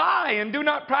 you lie and do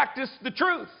not practice the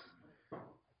truth.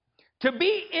 To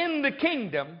be in the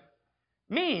kingdom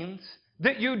means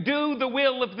that you do the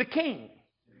will of the King.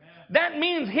 That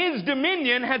means his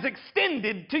dominion has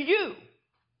extended to you.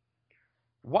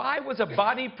 Why was a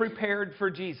body prepared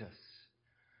for Jesus?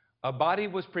 A body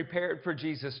was prepared for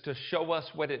Jesus to show us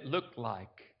what it looked like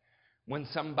when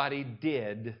somebody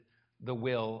did the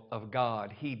will of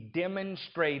God. He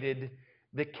demonstrated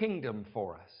the kingdom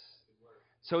for us.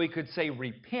 So he could say,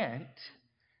 repent,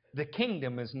 the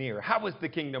kingdom is near. How is the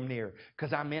kingdom near?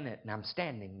 Because I'm in it and I'm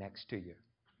standing next to you.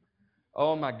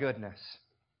 Oh my goodness.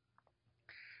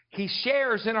 He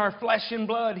shares in our flesh and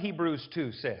blood, Hebrews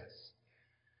 2 says.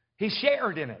 He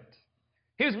shared in it.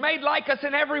 He was made like us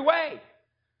in every way.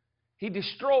 He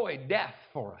destroyed death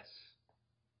for us.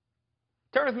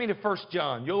 Turn with me to 1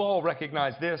 John. You'll all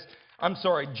recognize this. I'm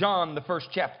sorry, John, the first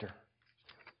chapter.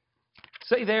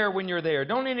 Say there when you're there.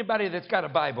 Don't anybody that's got a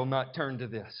Bible not turn to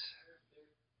this.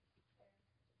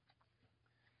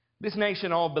 This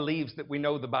nation all believes that we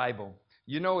know the Bible.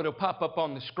 You know it'll pop up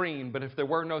on the screen, but if there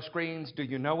were no screens, do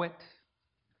you know it?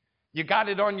 You got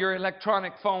it on your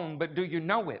electronic phone, but do you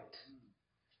know it?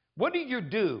 What do you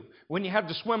do when you have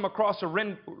to swim across a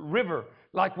river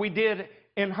like we did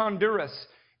in Honduras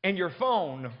and your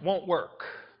phone won't work?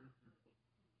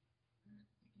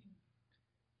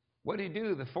 What do you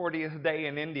do the 40th day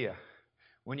in India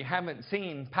when you haven't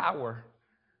seen power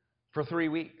for 3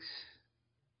 weeks?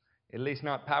 At least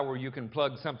not power you can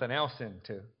plug something else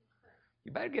into.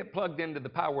 You better get plugged into the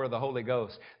power of the Holy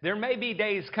Ghost. There may be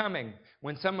days coming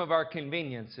when some of our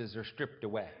conveniences are stripped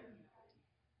away.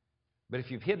 But if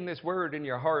you've hidden this word in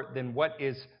your heart, then what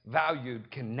is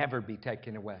valued can never be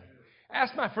taken away.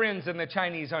 Ask my friends in the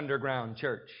Chinese underground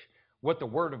church what the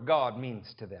Word of God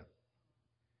means to them.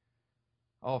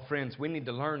 Oh, friends, we need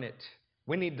to learn it.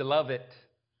 We need to love it.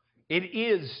 It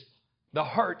is the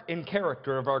heart and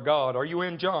character of our God. Are you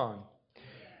in John?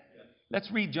 Let's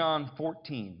read John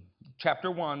 14, chapter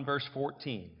 1, verse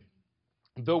 14.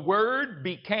 The Word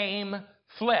became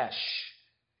flesh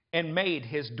and made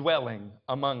His dwelling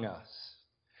among us.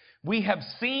 We have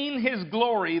seen His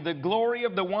glory, the glory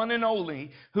of the one and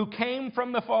only, who came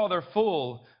from the Father,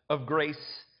 full of grace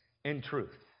and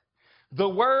truth. The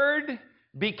Word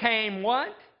became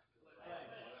what?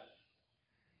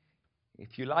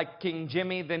 If you like King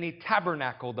Jimmy, then He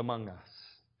tabernacled among us.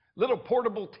 Little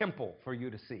portable temple for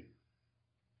you to see.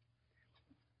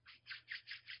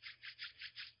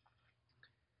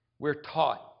 We're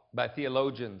taught by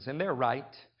theologians, and they're right,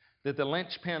 that the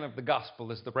linchpin of the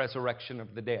gospel is the resurrection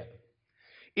of the dead.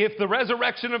 If the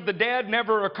resurrection of the dead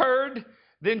never occurred,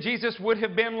 then Jesus would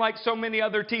have been like so many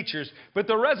other teachers. But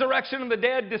the resurrection of the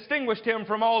dead distinguished Him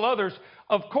from all others.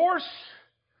 Of course,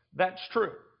 that's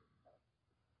true.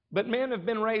 But men have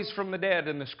been raised from the dead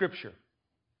in the Scripture.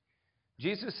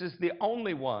 Jesus is the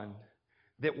only one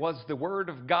that was the Word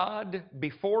of God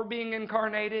before being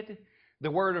incarnated,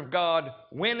 the Word of God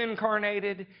when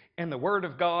incarnated, and the Word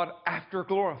of God after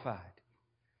glorified.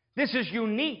 This is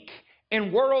unique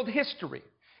in world history.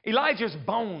 Elijah's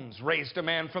bones raised a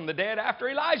man from the dead after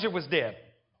Elijah was dead.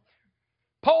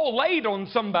 Paul laid on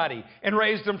somebody and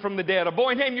raised him from the dead, a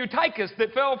boy named Eutychus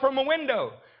that fell from a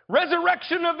window.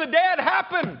 Resurrection of the dead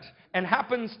happened and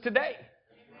happens today.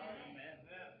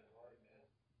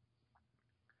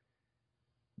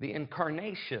 The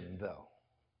incarnation, though,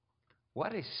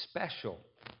 what a special,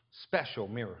 special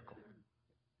miracle.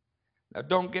 Now,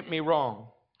 don't get me wrong.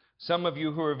 Some of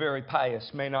you who are very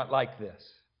pious may not like this.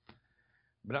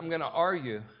 But I'm going to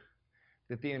argue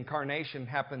that the incarnation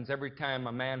happens every time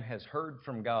a man has heard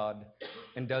from God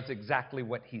and does exactly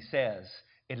what He says,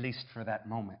 at least for that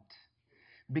moment.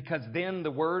 Because then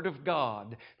the Word of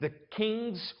God, the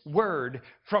King's Word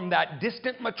from that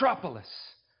distant metropolis,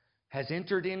 has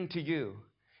entered into you.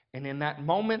 And in that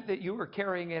moment that you are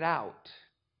carrying it out,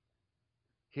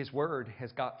 His Word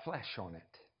has got flesh on it.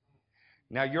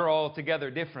 Now you're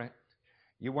altogether different.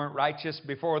 You weren't righteous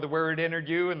before the Word entered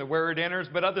you, and the Word enters,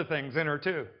 but other things enter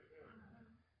too.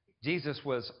 Jesus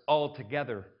was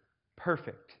altogether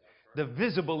perfect, the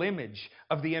visible image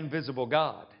of the invisible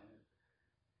God.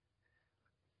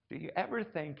 Do you ever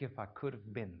think, if I could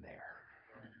have been there?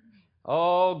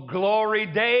 Oh, glory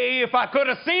day, if I could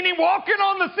have seen Him walking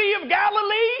on the Sea of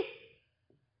Galilee.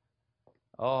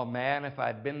 Oh, man, if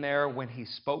I'd been there when He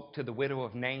spoke to the widow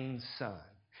of Nain's son.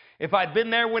 If I'd been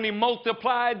there when He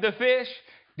multiplied the fish.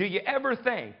 Do you ever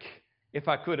think, if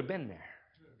I could have been there?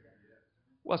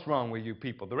 What's wrong with you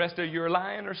people? The rest of you are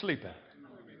lying or sleeping?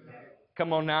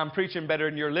 Come on now, I'm preaching better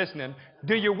than you're listening.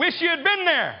 Do you wish you had been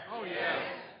there? Oh, yes.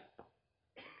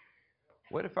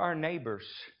 What if our neighbors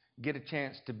get a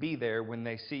chance to be there when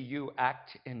they see you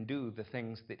act and do the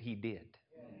things that He did?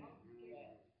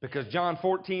 Because John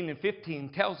 14 and 15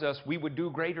 tells us we would do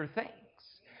greater things.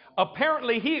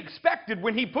 Apparently, He expected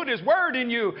when He put His Word in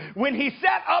you, when He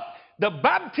set up the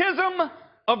baptism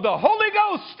of the Holy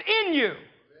Ghost in you.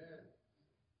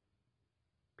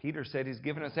 Peter said He's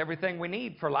given us everything we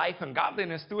need for life and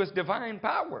godliness through His divine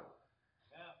power.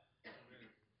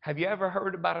 Have you ever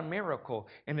heard about a miracle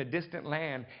in a distant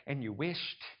land and you wished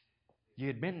you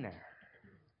had been there?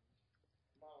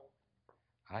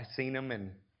 I've seen them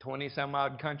in 20 some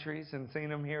odd countries and seen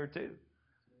them here too.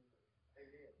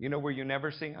 You know where you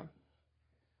never see them?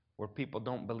 Where people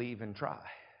don't believe and try.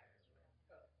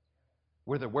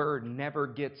 Where the Word never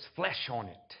gets flesh on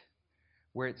it.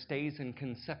 Where it stays in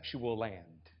conceptual land.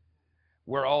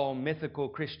 We're all mythical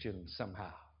Christians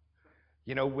somehow.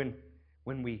 You know,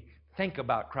 when we think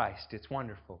about Christ, it's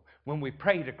wonderful. When we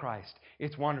pray to Christ,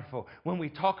 it's wonderful. When we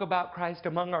talk about Christ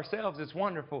among ourselves, it's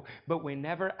wonderful. But we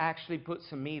never actually put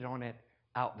some meat on it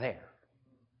out there.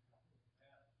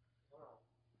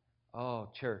 Oh,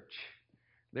 church,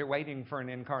 they're waiting for an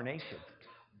incarnation.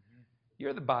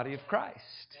 You're the body of Christ.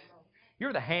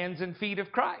 You're the hands and feet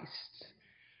of Christ.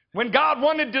 When God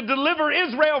wanted to deliver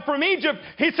Israel from Egypt,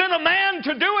 He sent a man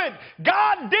to do it.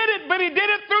 God did it, but He did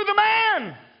it through the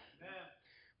man.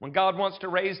 When God wants to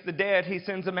raise the dead, He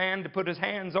sends a man to put His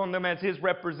hands on them as His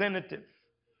representative.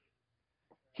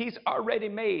 He's already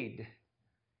made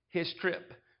His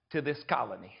trip to this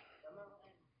colony.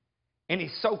 And He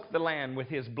soaked the land with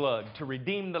His blood to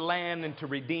redeem the land and to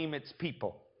redeem its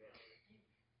people.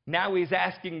 Now He's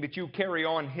asking that you carry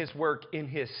on His work in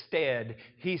His stead.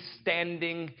 He's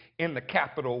standing in the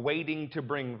capital, waiting to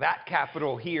bring that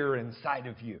capital here inside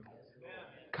of you.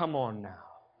 Come on now.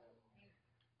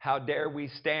 How dare we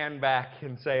stand back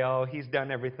and say, oh, He's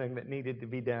done everything that needed to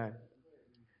be done.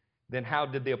 Then how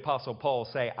did the Apostle Paul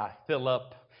say, I fill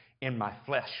up in my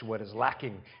flesh what is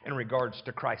lacking in regards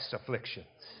to Christ's afflictions?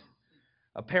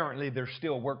 Apparently, there's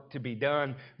still work to be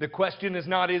done. The question is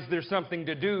not, is there something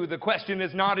to do? The question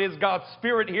is not, is God's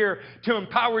Spirit here to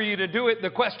empower you to do it? The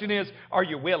question is, are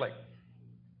you willing?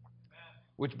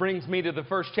 Which brings me to the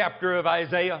first chapter of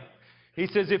Isaiah. He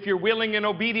says, if you're willing and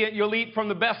obedient, you'll eat from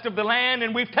the best of the land.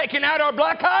 And we've taken out our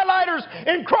black highlighters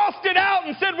and crossed it out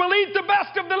and said, we'll eat the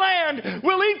best of the land.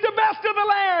 We'll eat the best of the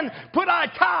land. Put I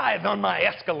tithe on my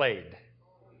Escalade.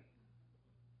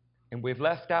 And we've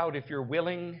left out, if you're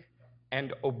willing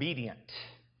and obedient,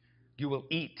 you will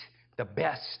eat the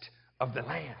best of the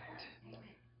land.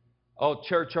 Oh,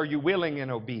 church, are you willing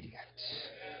and obedient?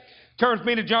 Turn with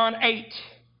me to John 8.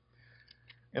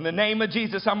 In the name of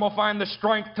Jesus, I'm going to find the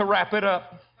strength to wrap it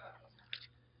up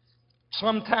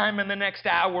sometime in the next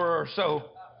hour or so.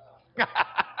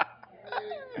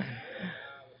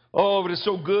 Oh, it is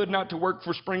so good not to work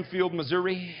for Springfield,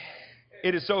 Missouri.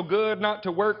 It is so good not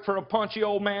to work for a paunchy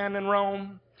old man in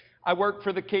Rome. I work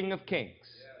for the King of Kings.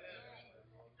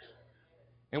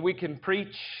 And we can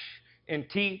preach and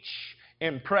teach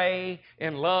and pray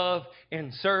and love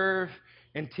and serve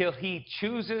until He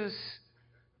chooses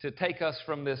to take us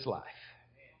from this life.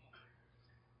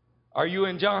 Are you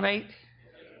in John 8?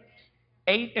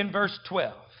 8 and verse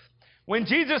 12. When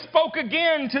Jesus spoke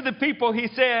again to the people, He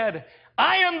said,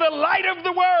 I am the light of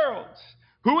the world.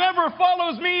 Whoever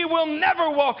follows me will never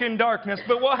walk in darkness,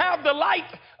 but will have the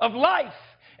light of life.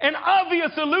 An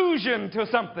obvious allusion to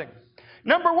something.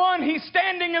 Number one, He's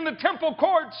standing in the temple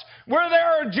courts where there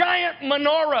are giant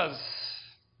menorahs.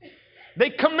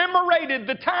 They commemorated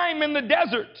the time in the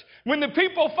desert when the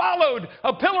people followed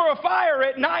a pillar of fire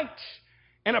at night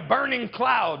and a burning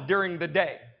cloud during the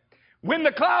day. When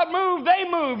the cloud moved, they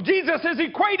moved. Jesus is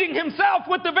equating Himself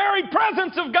with the very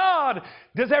presence of God.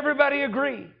 Does everybody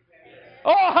agree?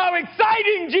 Oh, how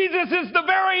exciting! Jesus is the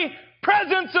very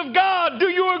presence of God. Do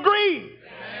you agree?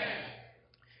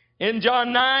 In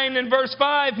John 9 and verse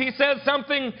 5, He says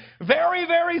something very,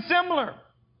 very similar.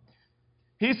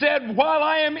 He said, while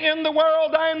I am in the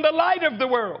world, I am the light of the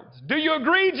world. Do you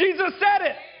agree? Jesus said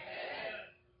it.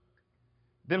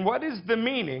 Then what is the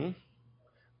meaning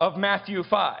of Matthew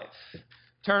 5?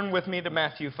 Turn with me to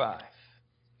Matthew 5.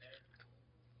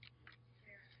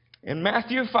 In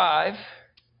Matthew 5,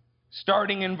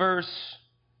 starting in verse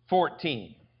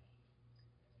 14,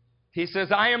 He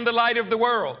says, I am the light of the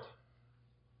world.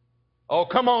 Oh,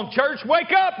 come on, church,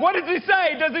 wake up. What does He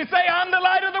say? Does He say, I'm the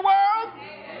light of the world?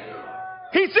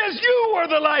 He says, you are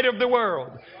the light of the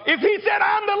world. If He said,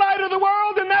 I'm the light of the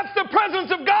world, and that's the presence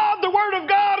of God, the Word of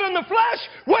God in the flesh,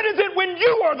 what is it when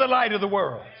you are the light of the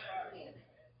world?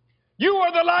 You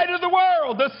are the light of the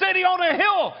world. The city on a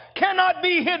hill cannot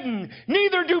be hidden.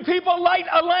 Neither do people light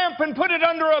a lamp and put it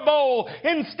under a bowl.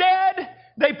 Instead,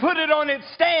 they put it on its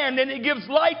stand, and it gives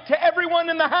light to everyone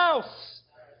in the house.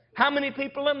 How many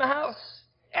people in the house?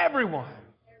 Everyone.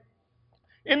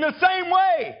 In the same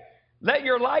way, let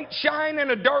your light shine in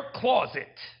a dark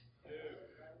closet.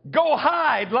 Go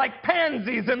hide like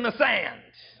pansies in the sand.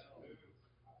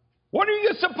 What are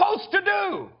you supposed to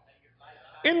do?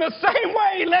 In the same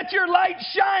way, let your light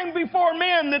shine before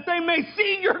men, that they may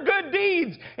see your good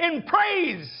deeds and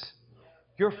praise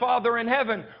your Father in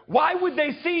heaven. Why would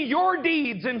they see your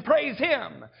deeds and praise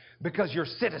Him? Because you're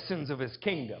citizens of His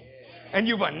kingdom. And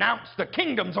you've announced the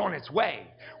kingdom's on its way.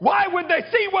 Why would they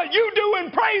see what you do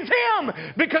and praise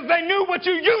Him? Because they knew what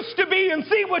you used to be and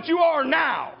see what you are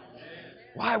now.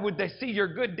 Why would they see your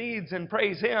good deeds and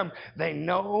praise Him? They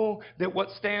know that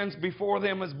what stands before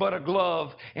them is but a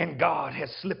glove, and God has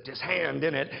slipped His hand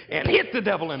in it and hit the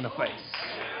devil in the face.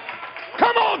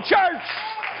 Come on, church!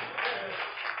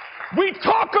 We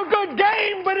talk a good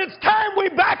game, but it's time we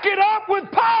back it up with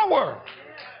power.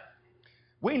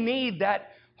 We need that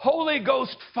Holy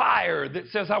Ghost fire that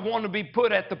says, I want to be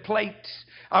put at the plate.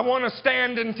 I want to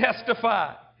stand and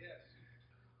testify.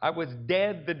 I was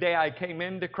dead the day I came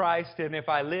into Christ, and if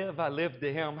I live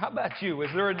to Him. How about you? Is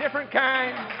there a different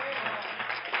kind?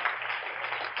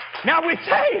 Now we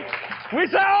say,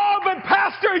 oh, but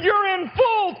Pastor, you're in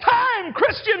full-time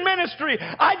Christian ministry.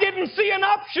 I didn't see an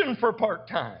option for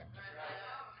part-time.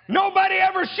 Nobody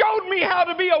ever showed me how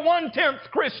to be a 1/10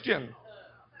 Christian.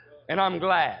 And I'm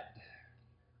glad.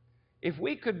 If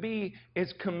we could be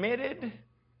as committed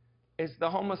as the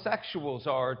homosexuals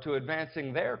are to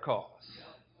advancing their cause,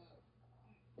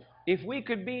 if we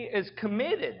could be as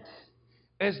committed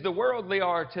as the worldly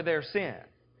are to their sin,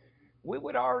 we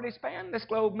would already span this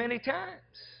globe many times.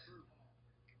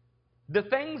 The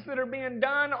things that are being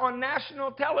done on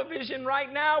national television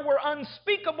right now were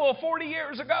unspeakable 40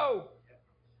 years ago.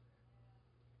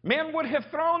 Men would have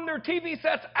thrown their TV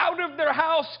sets out of their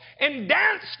house and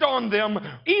danced on them,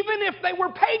 even if they were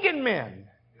pagan men.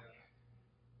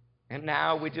 And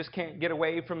now we just can't get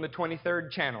away from the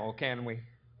 23rd channel, can we?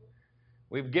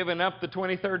 We've given up the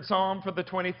 23rd Psalm for the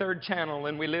 23rd channel,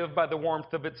 and we live by the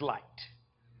warmth of its light.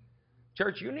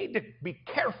 Church, you need to be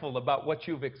careful about what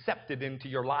you've accepted into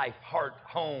your life, heart,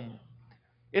 home.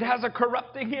 It has a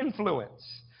corrupting influence.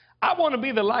 I want to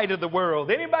be the light of the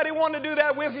world. Anybody want to do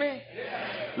that with me?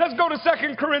 Yeah. Let's go to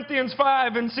 2 Corinthians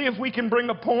 5 and see if we can bring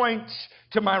a point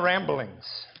to my ramblings.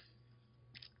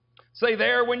 Say,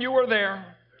 there when you were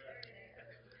there.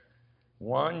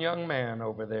 One young man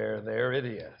over there it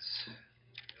is.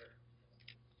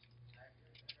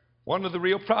 One of the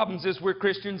real problems is we're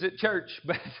Christians at church,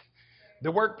 but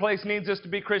the workplace needs us to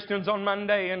be Christians on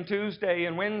Monday and Tuesday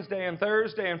and Wednesday and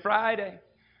Thursday and Friday.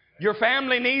 Your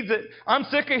family needs it. I'm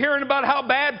sick of hearing about how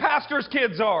bad pastors'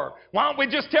 kids are. Why don't we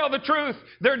just tell the truth?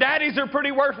 Their daddies are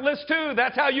pretty worthless too.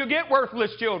 That's how you get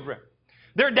worthless children.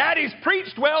 Their daddies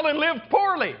preached well and lived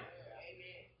poorly.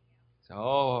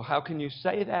 So, how can you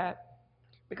say that?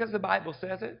 Because the Bible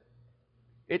says it.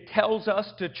 It tells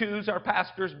us to choose our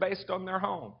pastors based on their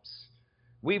homes.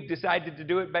 We've decided to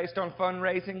do it based on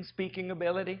fundraising, speaking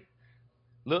ability,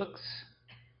 looks.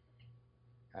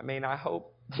 I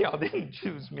hope y'all didn't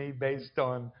choose me based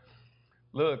on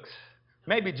looks.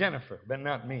 Maybe Jennifer, but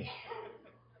not me.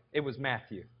 It was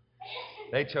Matthew.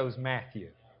 They chose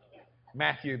Matthew.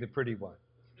 Matthew, the pretty one.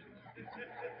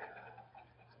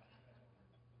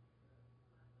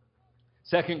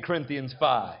 2 Corinthians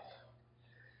 5.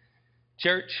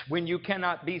 Church, when you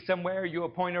cannot be somewhere, you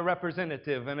appoint a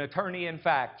representative, an attorney in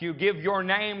fact. You give your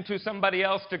name to somebody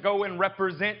else to go and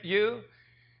represent you.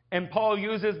 And Paul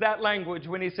uses that language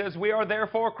when he says, we are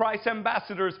therefore Christ's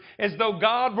ambassadors, as though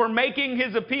God were making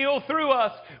His appeal through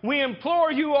us. We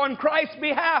implore you on Christ's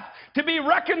behalf to be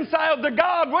reconciled to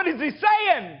God. What is he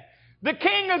saying? The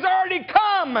King has already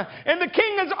come, and the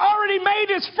King has already made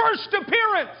His first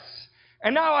appearance.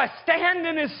 And now I stand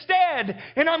in His stead,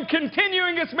 and I'm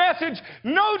continuing His message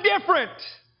no different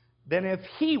than if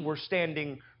He were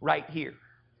standing right here.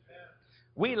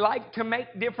 We like to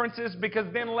make differences because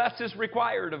then less is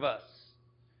required of us.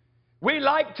 We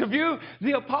like to view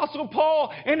the Apostle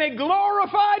Paul in a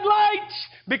glorified light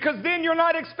because then you're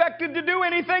not expected to do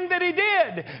anything that he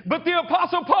did. But the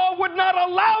Apostle Paul would not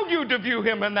allow you to view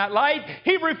him in that light.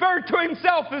 He referred to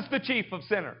himself as the chief of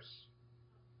sinners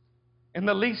and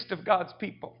the least of God's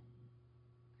people.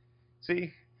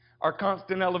 See, our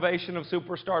constant elevation of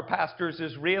superstar pastors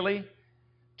is really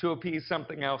to appease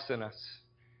something else in us.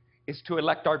 Is to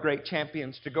elect our great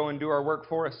champions to go and do our work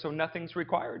for us, so nothing's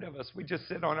required of us. We just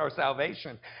sit on our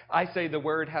salvation. I say the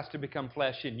Word has to become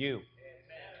flesh in you.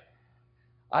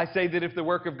 I say that if the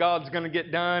work of God's going to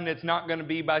get done, it's not going to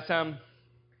be by some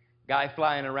guy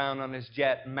flying around on his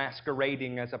jet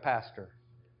masquerading as a pastor.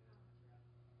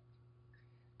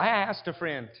 I asked a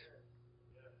friend,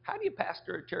 how do you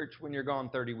pastor a church when you're gone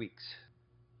 30 weeks?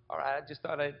 All right, I just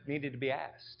thought I needed to be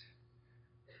asked.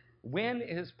 When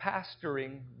is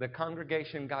pastoring the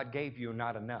congregation God gave you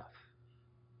not enough?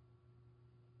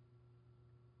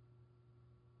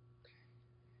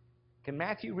 Can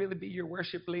Matthew really be your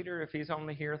worship leader if he's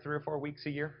only here 3 or 4 weeks a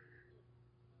year?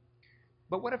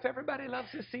 But what if everybody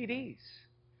loves his CDs?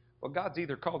 Well, God's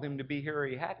either called him to be here or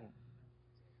he hadn't.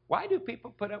 Why do people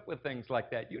put up with things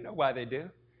like that? You know why they do.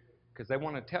 Because they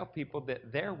want to tell people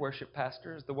that their worship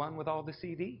pastor is the one with all the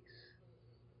CDs.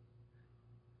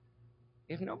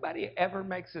 If nobody ever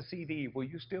makes a CD, will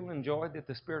you still enjoy that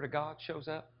the Spirit of God shows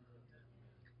up?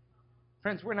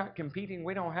 Friends, we're not competing.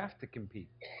 We don't have to compete.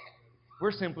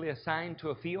 We're simply assigned to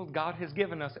a field God has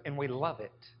given us, and we love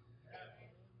it.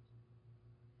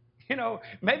 You know,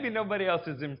 maybe nobody else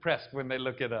is impressed when they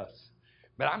look at us,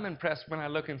 but I'm impressed when I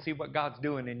look and see what God's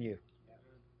doing in you.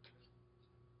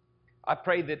 I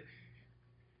pray that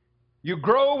you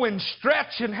grow and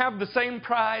stretch and have the same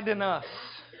pride in us.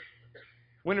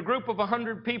 When a group of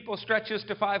 100 people stretches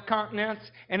to 5 continents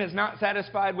and is not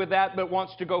satisfied with that but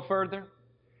wants to go further.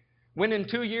 When in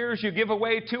 2 years you give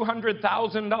away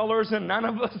 $200,000 and none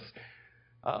of us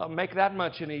make that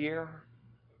much in a year.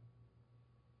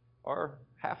 Or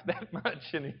half that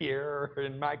much in a year, or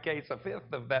in my case, a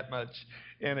fifth of that much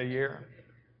in a year.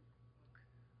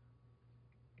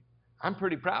 I'm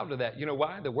pretty proud of that. You know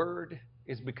why? The Word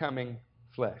is becoming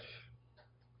flesh.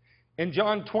 In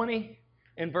John 20,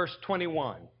 in verse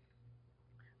 21,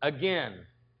 again,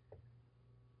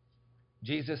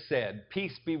 Jesus said,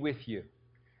 "Peace be with you.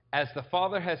 As the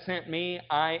Father has sent me,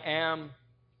 I am."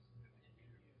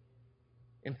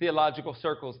 In theological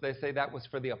circles, they say that was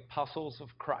for the apostles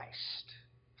of Christ.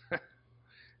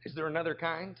 Is there another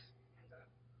kind?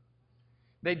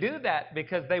 They do that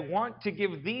because they want to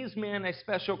give these men a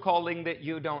special calling that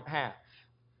you don't have.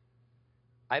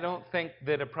 I don't think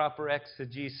that a proper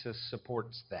exegesis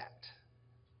supports that.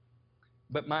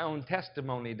 But my own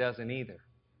testimony doesn't either.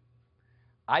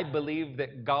 I believe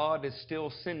that God is still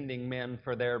sending men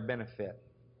for their benefit.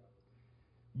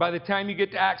 By the time you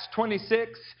get to Acts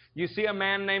 26, you see a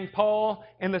man named Paul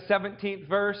in the 17th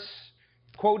verse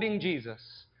quoting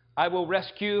Jesus. "I will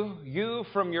rescue you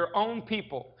from your own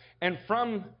people and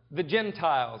from the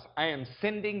Gentiles. I am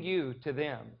sending you to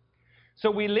them." So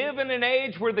we live in an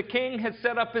age where the king has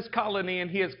set up his colony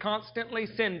and he is constantly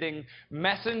sending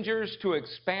messengers to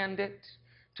expand it,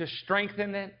 to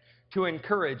strengthen it, to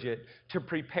encourage it, to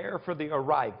prepare for the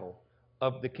arrival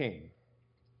of the king.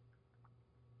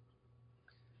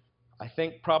 I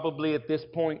think probably at this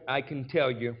point I can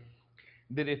tell you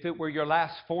that if it were your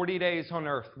last 40 days on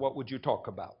earth, what would you talk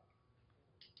about?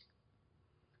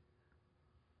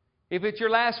 If it's your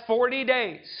last 40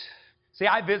 days, see,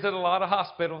 I visit a lot of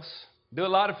hospitals, do a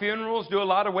lot of funerals, do a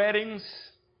lot of weddings.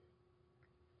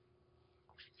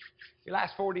 Your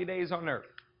last 40 days on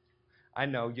earth, I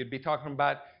know you'd be talking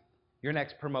about your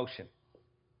next promotion.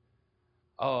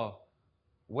 Oh,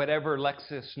 whatever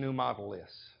Lexus new model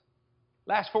is.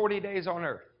 Last 40 days on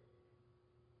earth.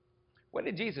 What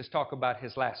did Jesus talk about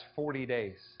his last 40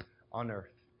 days on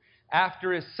earth?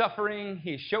 After his suffering,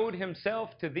 he showed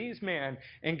himself to these men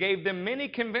and gave them many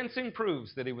convincing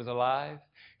proofs that he was alive.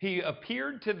 He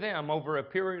appeared to them over a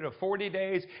period of 40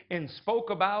 days and spoke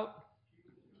about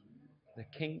the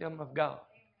kingdom of God.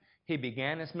 He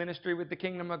began his ministry with the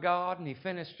kingdom of God, and he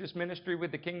finished his ministry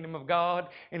with the kingdom of God,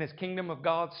 and his kingdom of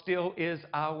God still is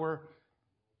our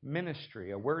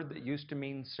ministry, a word that used to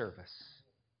mean service.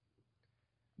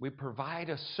 We provide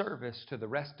a service to the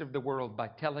rest of the world by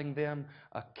telling them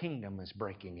a kingdom is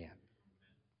breaking in.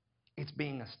 It's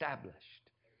being established.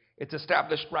 It's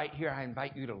established right here. I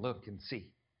invite you to look and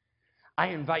see. I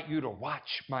invite you to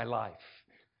watch my life.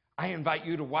 I invite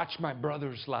you to watch my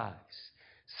brothers' lives.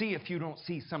 See if you don't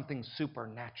see something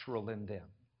supernatural in them.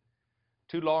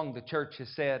 Too long the church has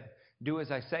said, "Do as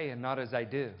I say and not as I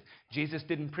do." Jesus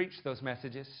didn't preach those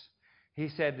messages. He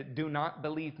said, "Do not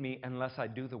believe me unless I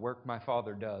do the work my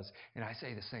Father does." And I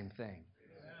say the same thing.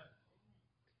 Amen.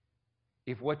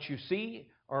 If what you see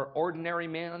are ordinary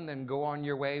men, then go on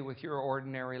your way with your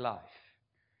ordinary life.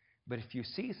 But if you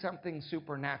see something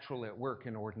supernatural at work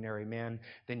in ordinary men,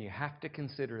 then you have to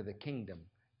consider the kingdom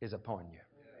is upon you.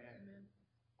 Amen.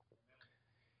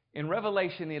 In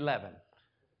Revelation 11,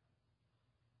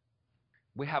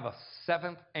 we have a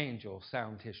 7th angel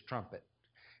sound his trumpet.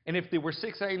 And if there were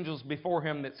 6 angels before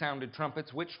him that sounded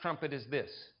trumpets, which trumpet is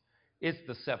this? It's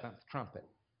the 7th trumpet.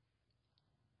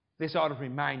 This ought to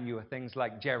remind you of things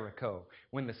like Jericho.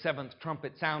 When the 7th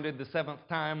trumpet sounded the 7th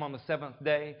time on the 7th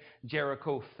day,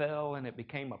 Jericho fell and it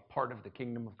became a part of the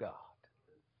kingdom of God.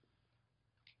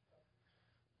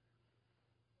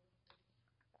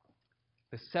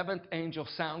 The 7th angel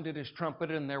sounded his trumpet,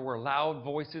 and there were loud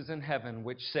voices in heaven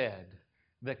which said,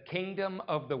 "The kingdom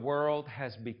of the world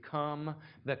has become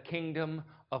the kingdom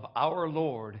of our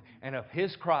Lord and of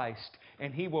his Christ,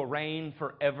 and he will reign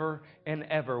forever and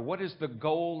ever." What is the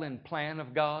goal and plan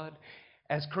of God?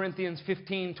 As Corinthians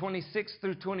 15:26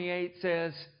 through 28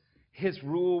 says, his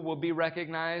rule will be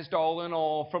recognized all in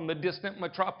all, from the distant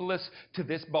metropolis to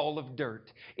this ball of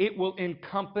dirt. It will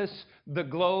encompass the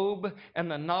globe,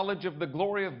 and the knowledge of the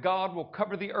glory of God will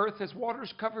cover the earth as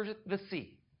waters cover the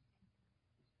sea.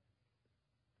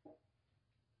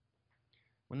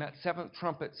 When that seventh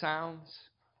trumpet sounds,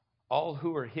 all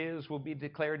who are His will be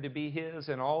declared to be His,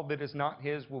 and all that is not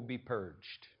His will be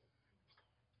purged.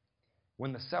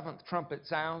 When the seventh trumpet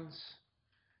sounds,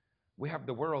 we have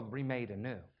the world remade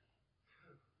anew.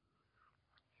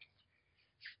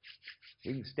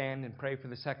 You can stand and pray for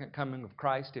the second coming of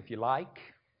Christ if you like.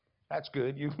 That's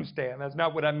good. You can stand. That's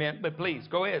not what I meant, but please,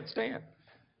 go ahead, stand.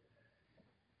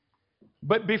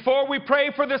 But before we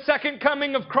pray for the second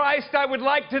coming of Christ, I would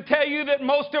like to tell you that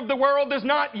most of the world has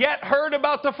not yet heard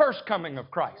about the first coming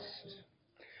of Christ.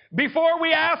 Before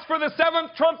we ask for the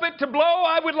seventh trumpet to blow,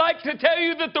 I would like to tell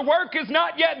you that the work is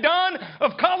not yet done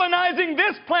of colonizing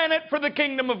this planet for the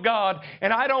kingdom of God.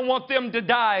 And I don't want them to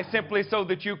die simply so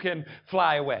that you can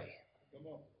fly away.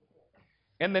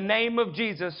 In the name of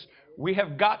Jesus, we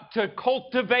have got to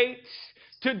cultivate,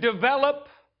 to develop,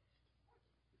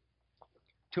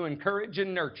 to encourage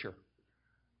and nurture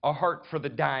a heart for the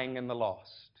dying and the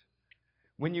lost.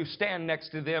 When you stand next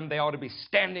to them, they ought to be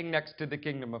standing next to the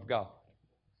kingdom of God.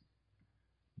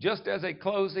 Just as a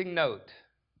closing note,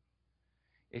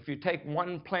 if you take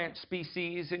one plant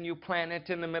species and you plant it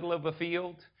in the middle of a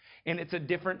field, and it's a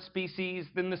different species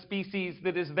than the species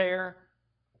that is there,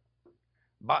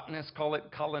 botanists call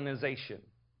it colonization,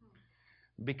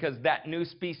 because that new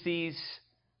species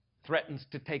threatens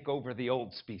to take over the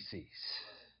old species.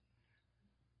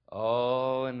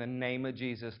 Oh, in the name of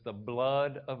Jesus, the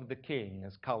blood of the King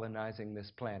is colonizing this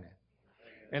planet.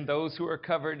 And those who are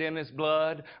covered in His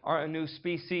blood are a new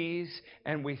species,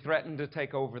 and we threaten to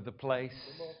take over the place.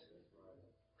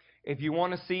 If you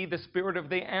want to see the spirit of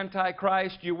the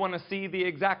Antichrist, you want to see the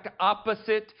exact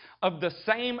opposite of the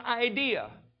same idea,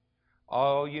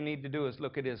 all you need to do is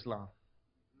look at Islam.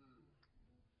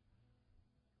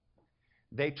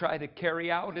 They try to carry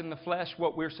out in the flesh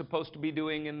what we're supposed to be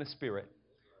doing in the spirit.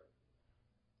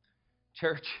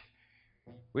 Church,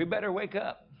 we better wake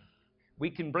up. We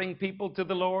can bring people to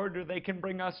the Lord, or they can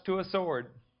bring us to a sword.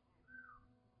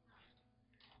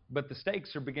 But the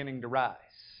stakes are beginning to rise.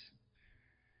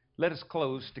 Let us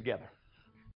close together.